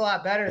 Feels a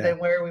lot better than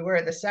where we were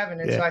at the seven.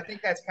 And so Yeah. I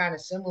think that's kind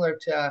of similar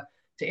to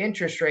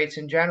interest rates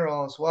in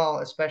general as well,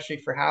 especially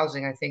for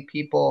housing. I think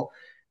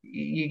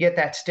you get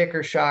that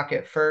sticker shock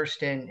at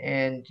first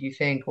and you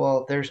think,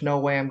 well, there's no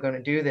way I'm going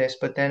to do this.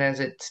 But then as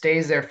it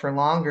stays there for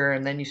longer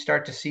and then you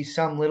start to see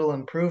some little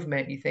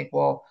improvement, you think,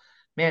 well,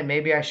 man,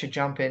 maybe I should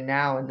jump in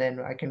now and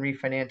then I can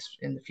refinance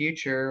in the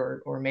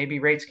future, or maybe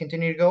rates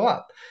continue to go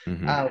up.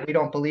 Mm-hmm. We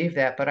don't believe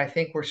that, but I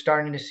think we're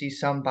starting to see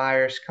some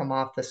buyers come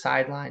off the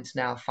sidelines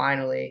now,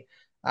 finally.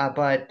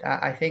 But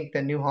I think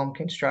the new home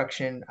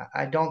construction,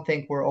 I don't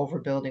think we're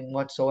overbuilding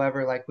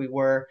whatsoever like we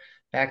were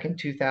back in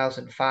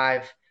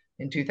 2005,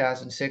 in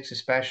 2006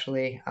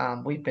 especially.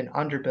 We've been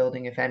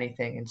underbuilding, if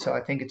anything. And so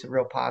I think it's a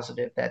real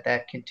positive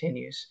that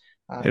continues.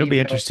 It'll be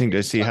interesting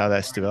to see how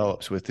that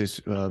develops with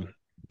this,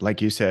 like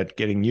you said,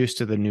 getting used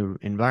to the new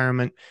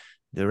environment,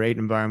 the rate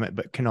environment,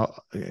 but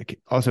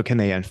can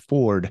they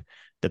afford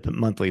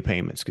monthly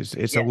payments, because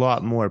it's a Yes.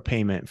 lot more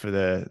payment for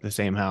the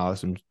same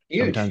house, and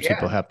Huge. sometimes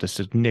people Yeah. have to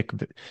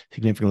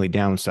significantly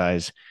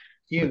downsize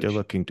what they're Huge.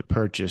 looking to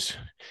purchase.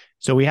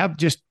 So we have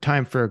just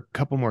time for a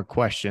couple more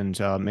questions,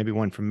 maybe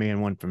one from me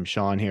and one from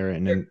Sean here,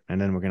 and Sure.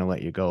 then we're going to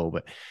let you go.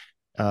 But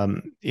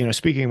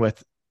speaking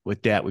with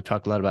debt, we've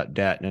talked a lot about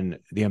debt and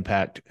the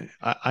impact.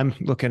 I'm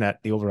looking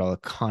at the overall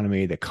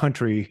economy, the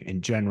country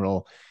in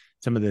general.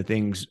 Some of the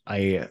things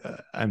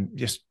I'm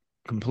just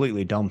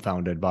completely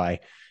dumbfounded by,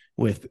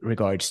 with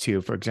regards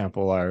to, for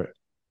example, our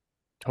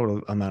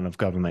total amount of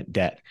government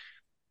debt.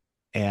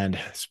 And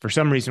for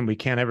some reason, we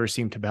can't ever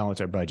seem to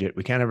balance our budget.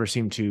 We can't ever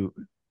seem to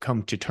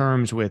come to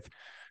terms with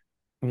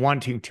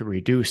wanting to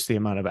reduce the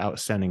amount of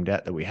outstanding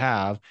debt that we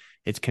have.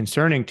 It's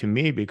concerning to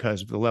me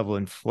because of the level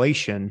of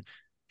inflation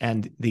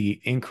and the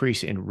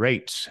increase in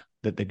rates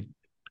that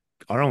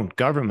our own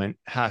government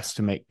has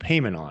to make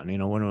payment on,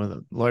 one of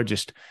the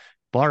largest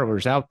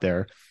borrowers out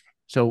there.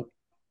 So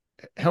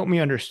help me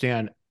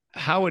understand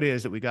how it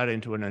is that we got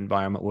into an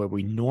environment where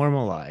we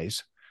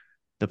normalize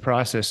the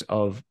process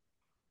of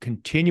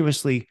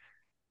continuously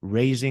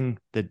raising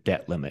the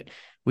debt limit.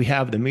 We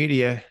have the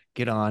media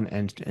get on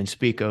and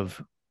speak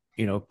of,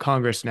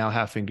 Congress now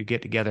having to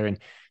get together and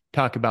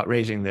talk about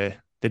raising the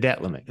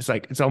debt limit. It's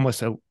like, it's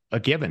almost a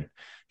given.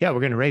 Yeah, we're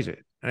going to raise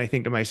it. And I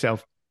think to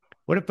myself,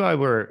 what if I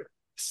were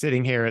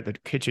sitting here at the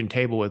kitchen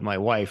table with my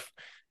wife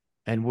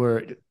and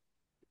we're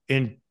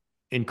in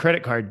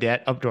credit card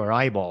debt up to our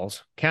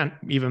eyeballs, can't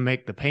even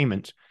make the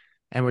payments,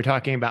 and we're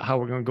talking about how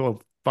we're going to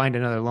go find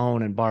another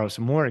loan and borrow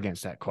some more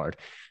against that card.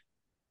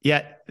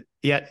 Yet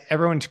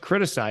everyone's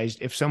criticized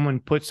if someone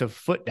puts a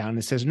foot down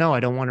and says, no, I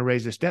don't want to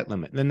raise this debt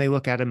limit. And then they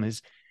look at them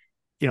as,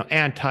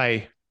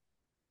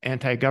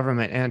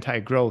 anti-government,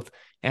 anti-growth,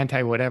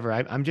 anti-whatever.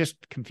 I'm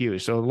just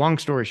confused. So long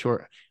story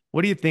short,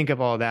 what do you think of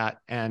all that?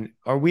 And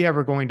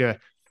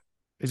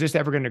is this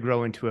ever going to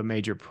grow into a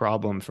major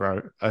problem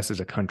for us as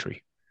a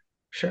country?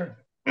 Sure.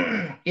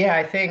 Yeah,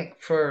 I think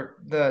for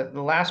the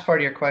last part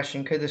of your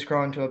question, could this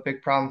grow into a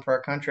big problem for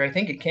our country? I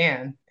think it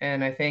can,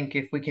 and I think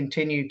if we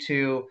continue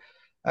to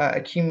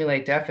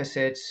accumulate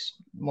deficits,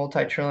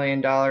 multi-trillion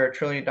dollar,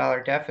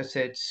 trillion-dollar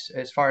deficits,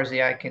 as far as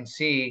the eye can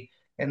see,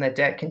 and the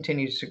debt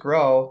continues to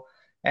grow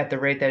at the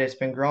rate that it's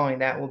been growing,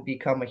 that will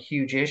become a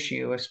huge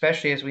issue,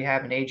 especially as we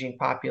have an aging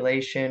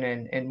population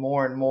and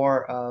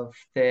more of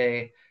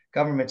the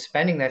government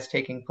spending that's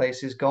taking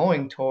place is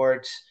going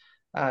towards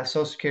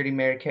Social Security,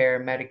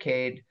 Medicare,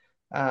 Medicaid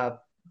uh,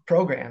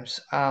 programs.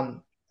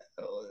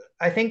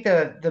 I think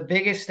the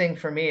biggest thing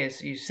for me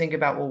is you think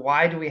about, well,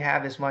 why do we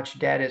have as much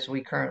debt as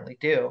we currently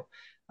do?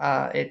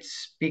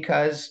 It's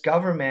because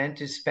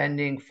government is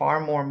spending far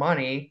more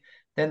money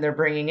than they're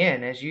bringing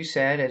in. As you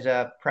said, as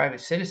a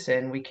private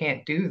citizen, we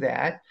can't do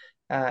that.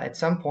 At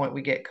some point,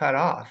 we get cut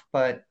off.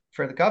 But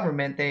for the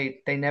government,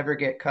 they never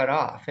get cut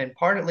off. And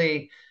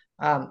partly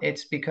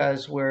it's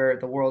because we're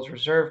the world's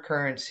reserve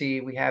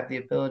currency. We have the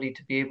ability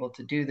to be able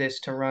to do this,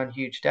 to run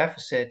huge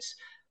deficits.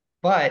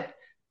 But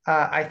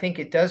I think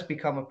it does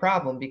become a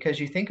problem because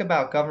you think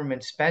about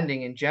government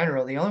spending in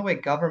general. The only way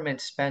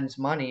government spends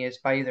money is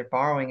by either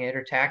borrowing it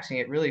or taxing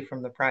it really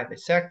from the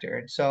private sector.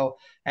 And so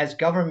as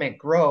government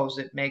grows,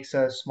 it makes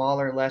a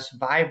smaller, less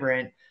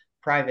vibrant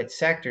private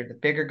sector. The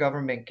bigger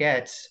government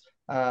gets,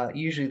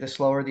 usually the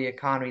slower the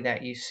economy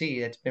that you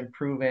see. That's been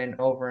proven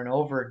over and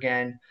over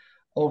again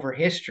over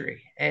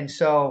history. And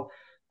so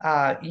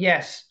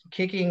yes,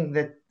 kicking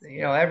the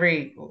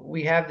every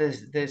we have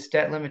this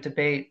debt limit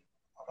debate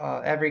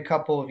every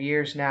couple of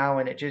years now,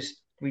 and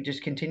we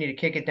just continue to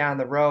kick it down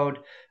the road.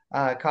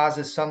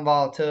 Causes some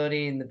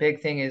volatility, and the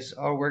big thing is,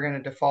 oh, we're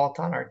going to default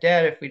on our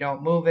debt if we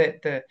don't move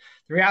it. The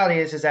reality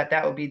is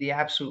that would be the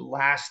absolute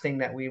last thing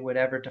that we would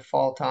ever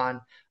default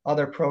on.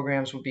 Other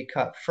programs would be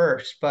cut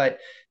first. But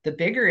the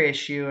bigger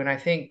issue, and I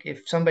think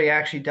if somebody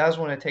actually does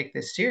want to take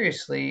this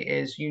seriously,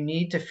 is you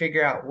need to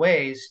figure out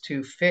ways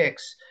to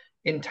fix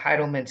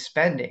entitlement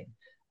spending.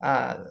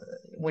 Uh,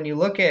 when you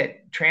look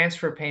at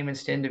transfer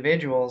payments to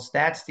individuals,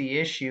 that's the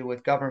issue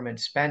with government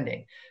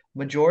spending.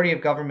 Majority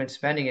of government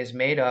spending is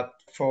made up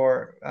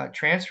for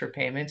transfer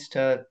payments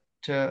to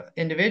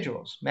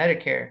individuals,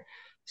 Medicare,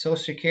 Social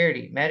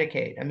Security,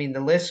 Medicaid. I mean,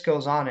 the list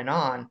goes on and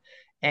on.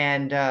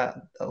 And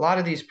a lot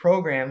of these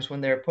programs,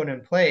 when they're put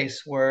in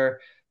place, were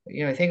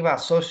think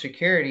about Social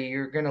Security,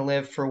 you're going to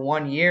live for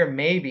 1 year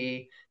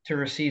maybe to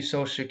receive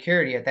Social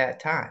Security at that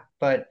time.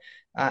 But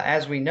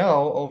as we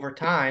know, over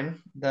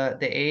time, the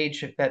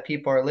age that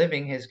people are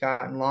living has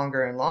gotten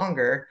longer and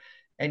longer,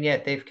 and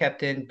yet they've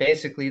kept in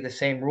basically the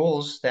same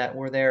rules that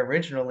were there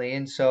originally.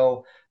 And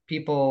so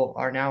people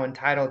are now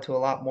entitled to a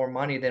lot more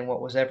money than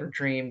what was ever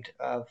dreamed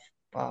of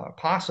Yeah.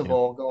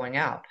 possible going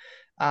out.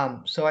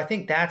 So I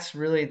think that's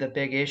really the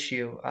big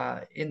issue.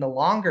 In the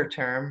longer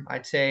term,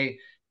 I'd say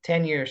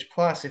 10 years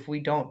plus, if we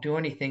don't do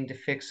anything to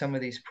fix some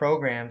of these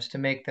programs to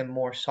make them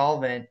more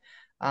solvent,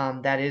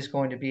 that is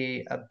going to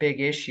be a big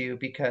issue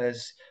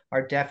because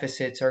our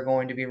deficits are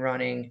going to be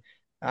running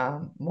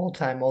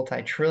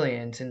multi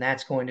trillions, and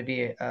that's going to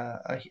be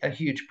a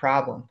huge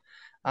problem.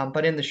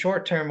 But in the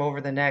short term,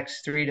 over the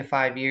next 3 to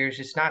 5 years,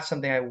 it's not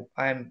something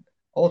I'm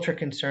ultra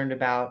concerned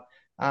about.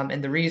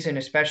 And the reason,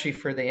 especially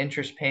for the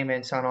interest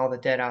payments on all the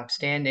debt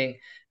outstanding,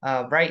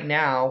 right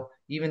now,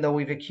 even though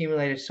we've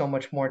accumulated so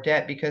much more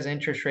debt because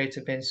interest rates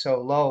have been so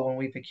low when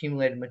we've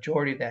accumulated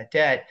majority of that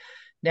debt,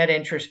 net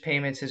interest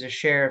payments as a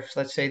share of,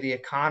 let's say, the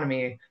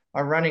economy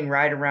are running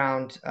right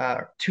around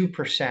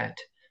 2%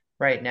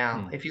 right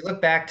now. If you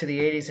look back to the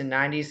 80s and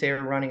 90s, they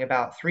were running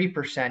about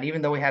 3%.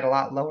 Even though we had a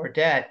lot lower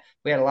debt,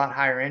 we had a lot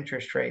higher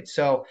interest rates.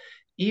 So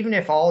even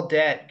if all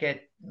debt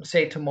get,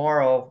 say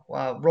tomorrow,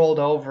 rolled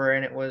over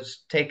and it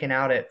was taken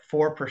out at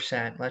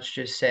 4%, let's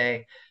just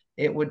say,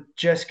 it would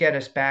just get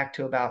us back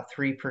to about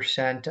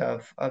 3%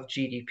 of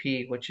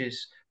GDP, which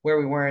is where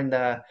we were in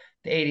the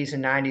 80s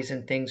and 90s,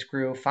 and things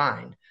grew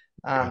fine.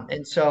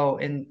 And so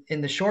in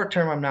the short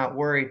term, I'm not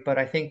worried, but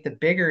I think the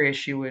bigger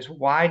issue is,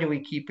 why do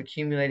we keep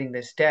accumulating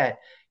this debt?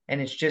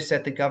 And it's just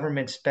that the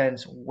government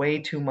spends way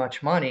too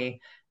much money,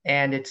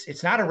 and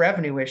it's not a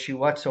revenue issue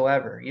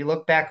whatsoever. You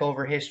look back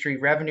over history,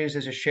 revenues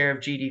as a share of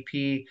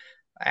GDP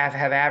have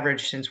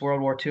averaged since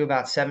World War II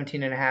about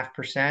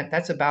 17.5%.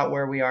 That's about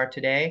where we are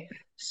today.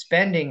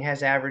 Spending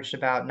has averaged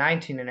about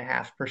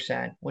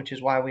 19.5%, which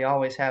is why we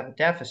always have a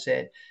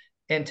deficit.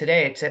 And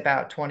today it's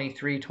about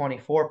 23,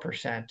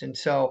 24%. And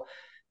so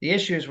the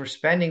issue is, we're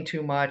spending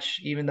too much,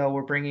 even though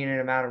we're bringing in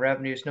an amount of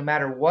revenues. No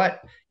matter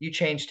what you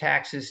change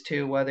taxes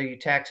to, whether you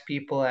tax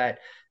people at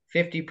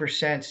 50%,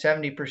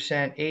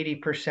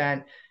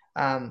 70%,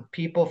 80%,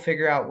 people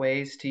figure out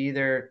ways to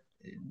either,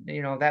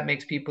 that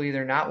makes people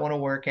either not want to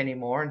work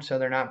anymore, and so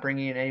they're not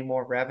bringing in any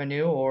more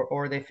revenue,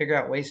 or they figure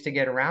out ways to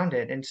get around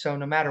it. And so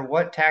no matter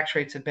what tax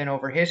rates have been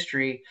over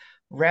history,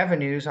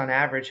 revenues on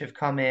average have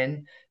come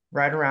in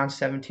right around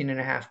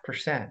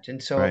 17.5%.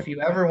 And so Right. if you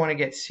ever want to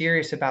get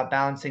serious about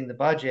balancing the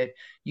budget,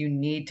 you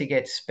need to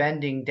get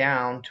spending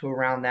down to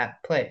around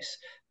that place.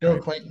 Bill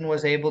Right. Clinton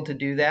was able to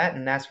do that,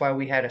 and that's why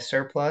we had a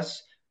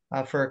surplus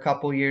for a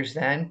couple years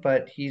then.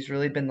 But he's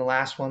really been the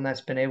last one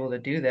that's been able to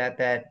do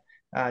that,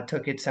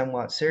 took it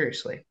somewhat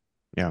seriously.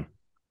 Yeah.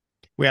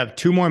 We have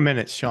 2 more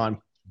minutes, Sean.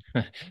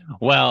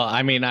 Well,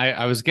 I mean,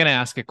 I was going to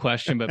ask a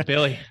question, but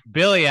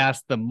Billy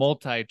asked the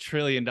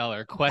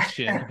multi-trillion-dollar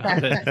question about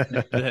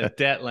the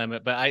debt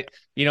limit. But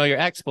your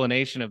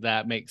explanation of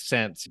that makes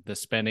sense. The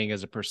spending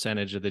as a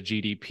percentage of the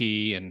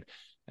GDP, and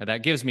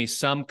that gives me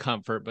some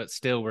comfort, but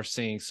still we're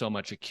seeing so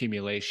much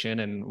accumulation.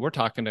 And we're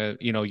talking to,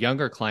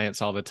 younger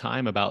clients all the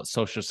time about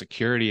Social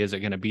Security. Is it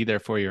going to be there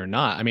for you or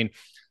not? I mean,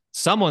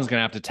 someone's going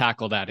to have to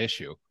tackle that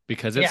issue,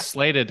 because it's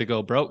slated to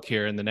go broke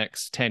here in the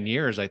next 10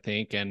 years, I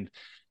think. And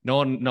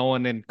no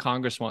one in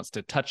Congress wants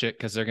to touch it,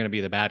 because they're going to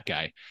be the bad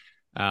guy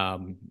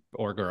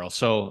or girl.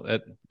 So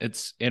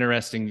it's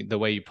interesting the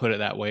way you put it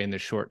that way in the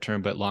short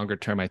term, but longer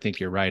term, I think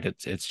you're right.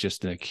 It's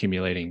just an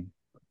accumulating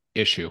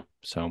issue.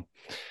 So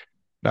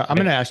now, I'm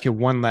going to ask you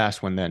one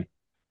last one then.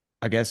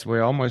 I guess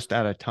we're almost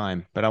out of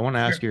time, but I want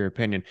to ask your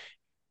opinion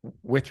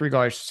with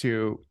regards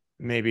to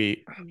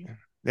maybe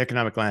the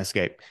economic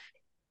landscape.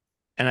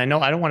 And I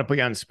know I don't want to put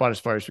you on the spot as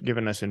far as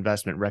giving us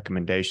investment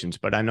recommendations,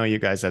 but I know you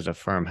guys as a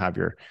firm have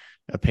your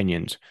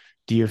opinions.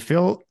 Do you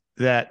feel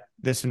that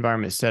this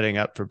environment is setting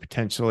up for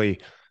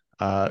potentially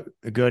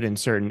good in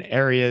certain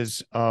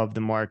areas of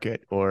the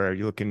market, or are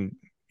you looking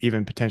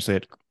even potentially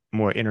at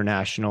more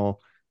international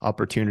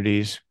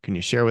opportunities? Can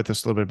you share with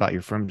us a little bit about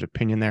your firm's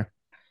opinion there?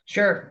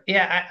 Sure.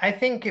 Yeah, I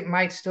think it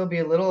might still be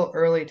a little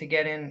early to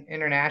get in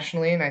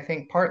internationally. And I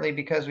think partly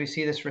because we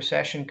see this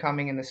recession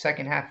coming in the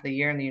second half of the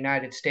year in the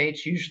United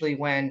States. Usually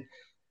when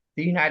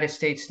the United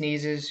States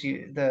sneezes,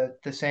 the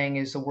saying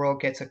is the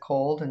world gets a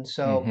cold. And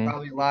so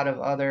probably a lot of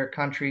other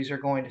countries are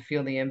going to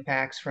feel the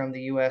impacts from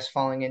the US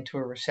falling into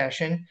a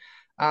recession.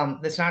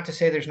 That's not to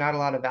say there's not a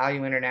lot of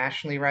value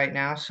internationally right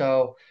now.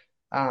 So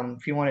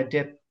if you want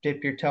to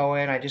dip your toe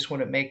in, I just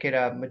wouldn't make it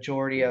a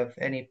majority of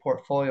any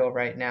portfolio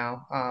right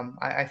now.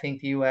 I think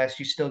the US,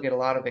 you still get a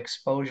lot of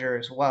exposure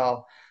as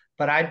well,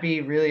 but I'd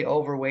be really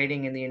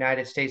overweighting in the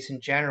United States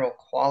in general,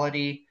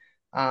 quality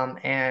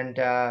and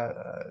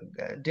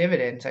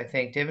dividends. I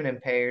think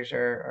dividend payers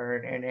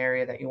are an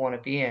area that you want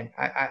to be in.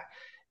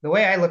 The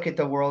way I look at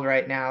the world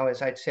right now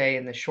is, I'd say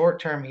in the short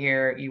term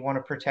here, you want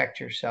to protect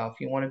yourself.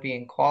 You want to be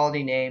in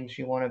quality names.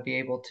 You want to be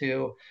able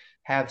to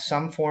have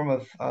some form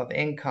of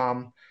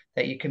income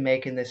that you can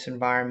make in this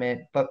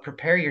environment, but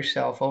prepare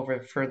yourself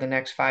over for the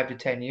next 5 to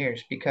 10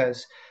 years.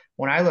 Because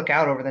when I look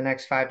out over the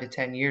next 5 to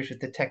 10 years with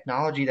the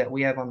technology that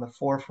we have on the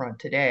forefront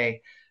today,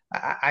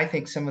 I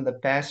think some of the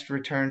best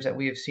returns that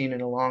we have seen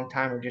in a long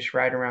time are just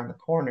right around the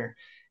corner.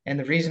 And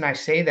the reason I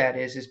say that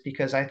is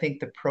because I think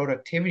the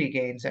productivity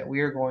gains that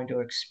we are going to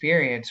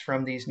experience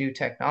from these new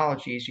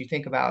technologies, you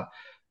think about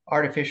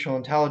artificial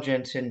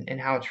intelligence and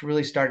how it's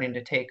really starting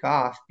to take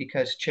off,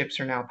 because chips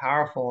are now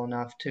powerful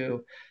enough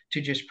to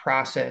just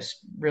process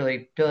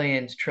really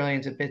billions,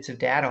 trillions of bits of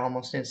data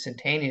almost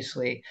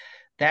instantaneously.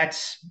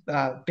 That's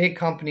big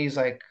companies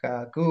like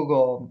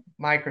Google,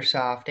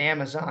 Microsoft,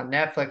 Amazon,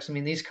 Netflix. I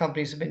mean, these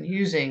companies have been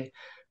using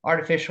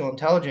artificial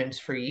intelligence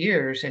for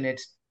years, and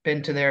it's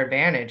been to their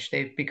advantage.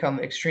 They've become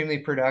extremely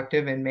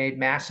productive and made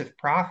massive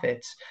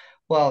profits.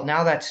 Well,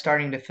 now that's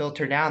starting to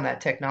filter down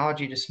that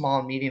technology to small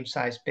and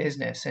medium-sized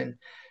business. And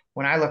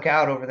when I look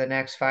out over the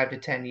next 5 to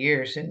 10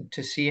 years and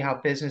to see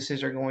how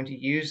businesses are going to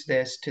use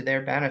this to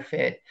their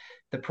benefit,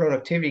 the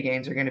productivity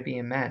gains are going to be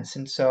immense.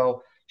 And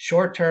so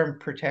short term,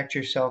 protect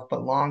yourself,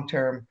 but long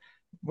term,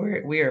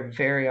 we are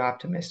very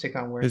optimistic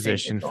on where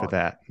position for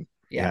that.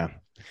 Yeah.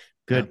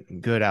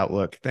 Good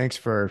outlook. Thanks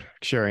for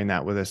sharing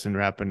that with us and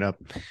wrapping up.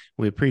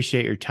 We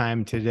appreciate your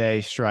time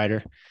today,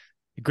 Strider.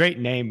 Great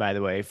name, by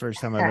the way.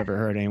 First time I've ever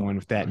heard anyone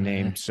with that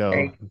name. So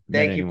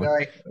thank you,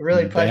 Billy.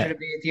 Really pleasure to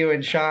be with you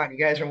and Sean. You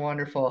guys are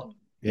wonderful.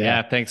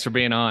 Yeah. Thanks for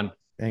being on.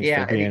 Thanks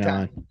for being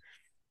anytime. On.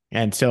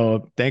 And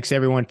so thanks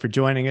everyone for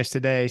joining us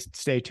today.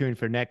 Stay tuned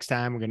for next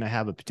time. We're going to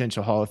have a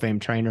potential Hall of Fame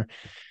trainer,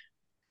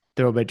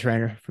 thoroughbred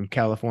trainer from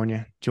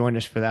California. Join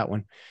us for that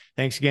one.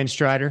 Thanks again,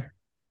 Strider.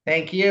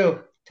 Thank you.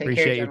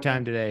 Appreciate your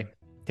time today.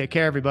 Take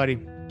care, everybody.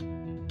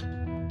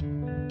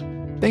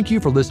 Thank you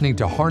for listening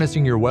to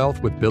Harnessing Your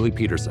Wealth with Billy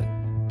Peterson.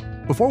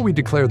 Before we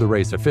declare the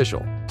race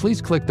official,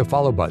 please click the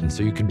follow button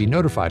so you can be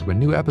notified when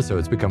new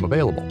episodes become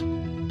available.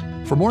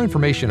 For more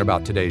information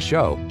about today's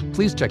show,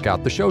 please check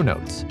out the show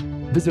notes.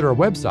 Visit our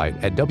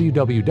website at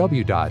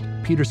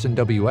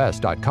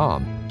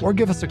www.petersonws.com or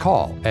give us a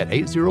call at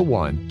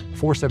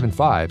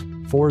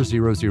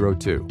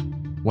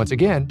 801-475-4002. Once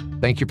again,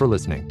 thank you for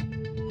listening.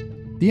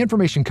 The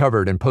information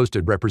covered and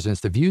posted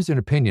represents the views and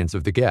opinions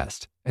of the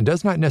guest and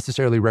does not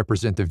necessarily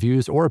represent the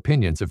views or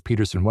opinions of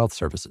Peterson Wealth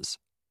Services.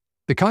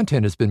 The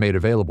content has been made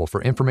available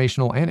for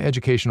informational and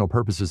educational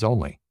purposes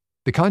only.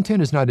 The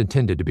content is not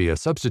intended to be a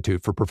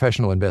substitute for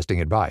professional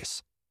investing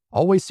advice.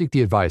 Always seek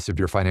the advice of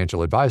your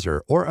financial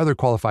advisor or other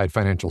qualified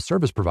financial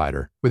service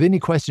provider with any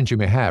questions you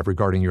may have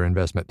regarding your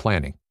investment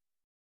planning.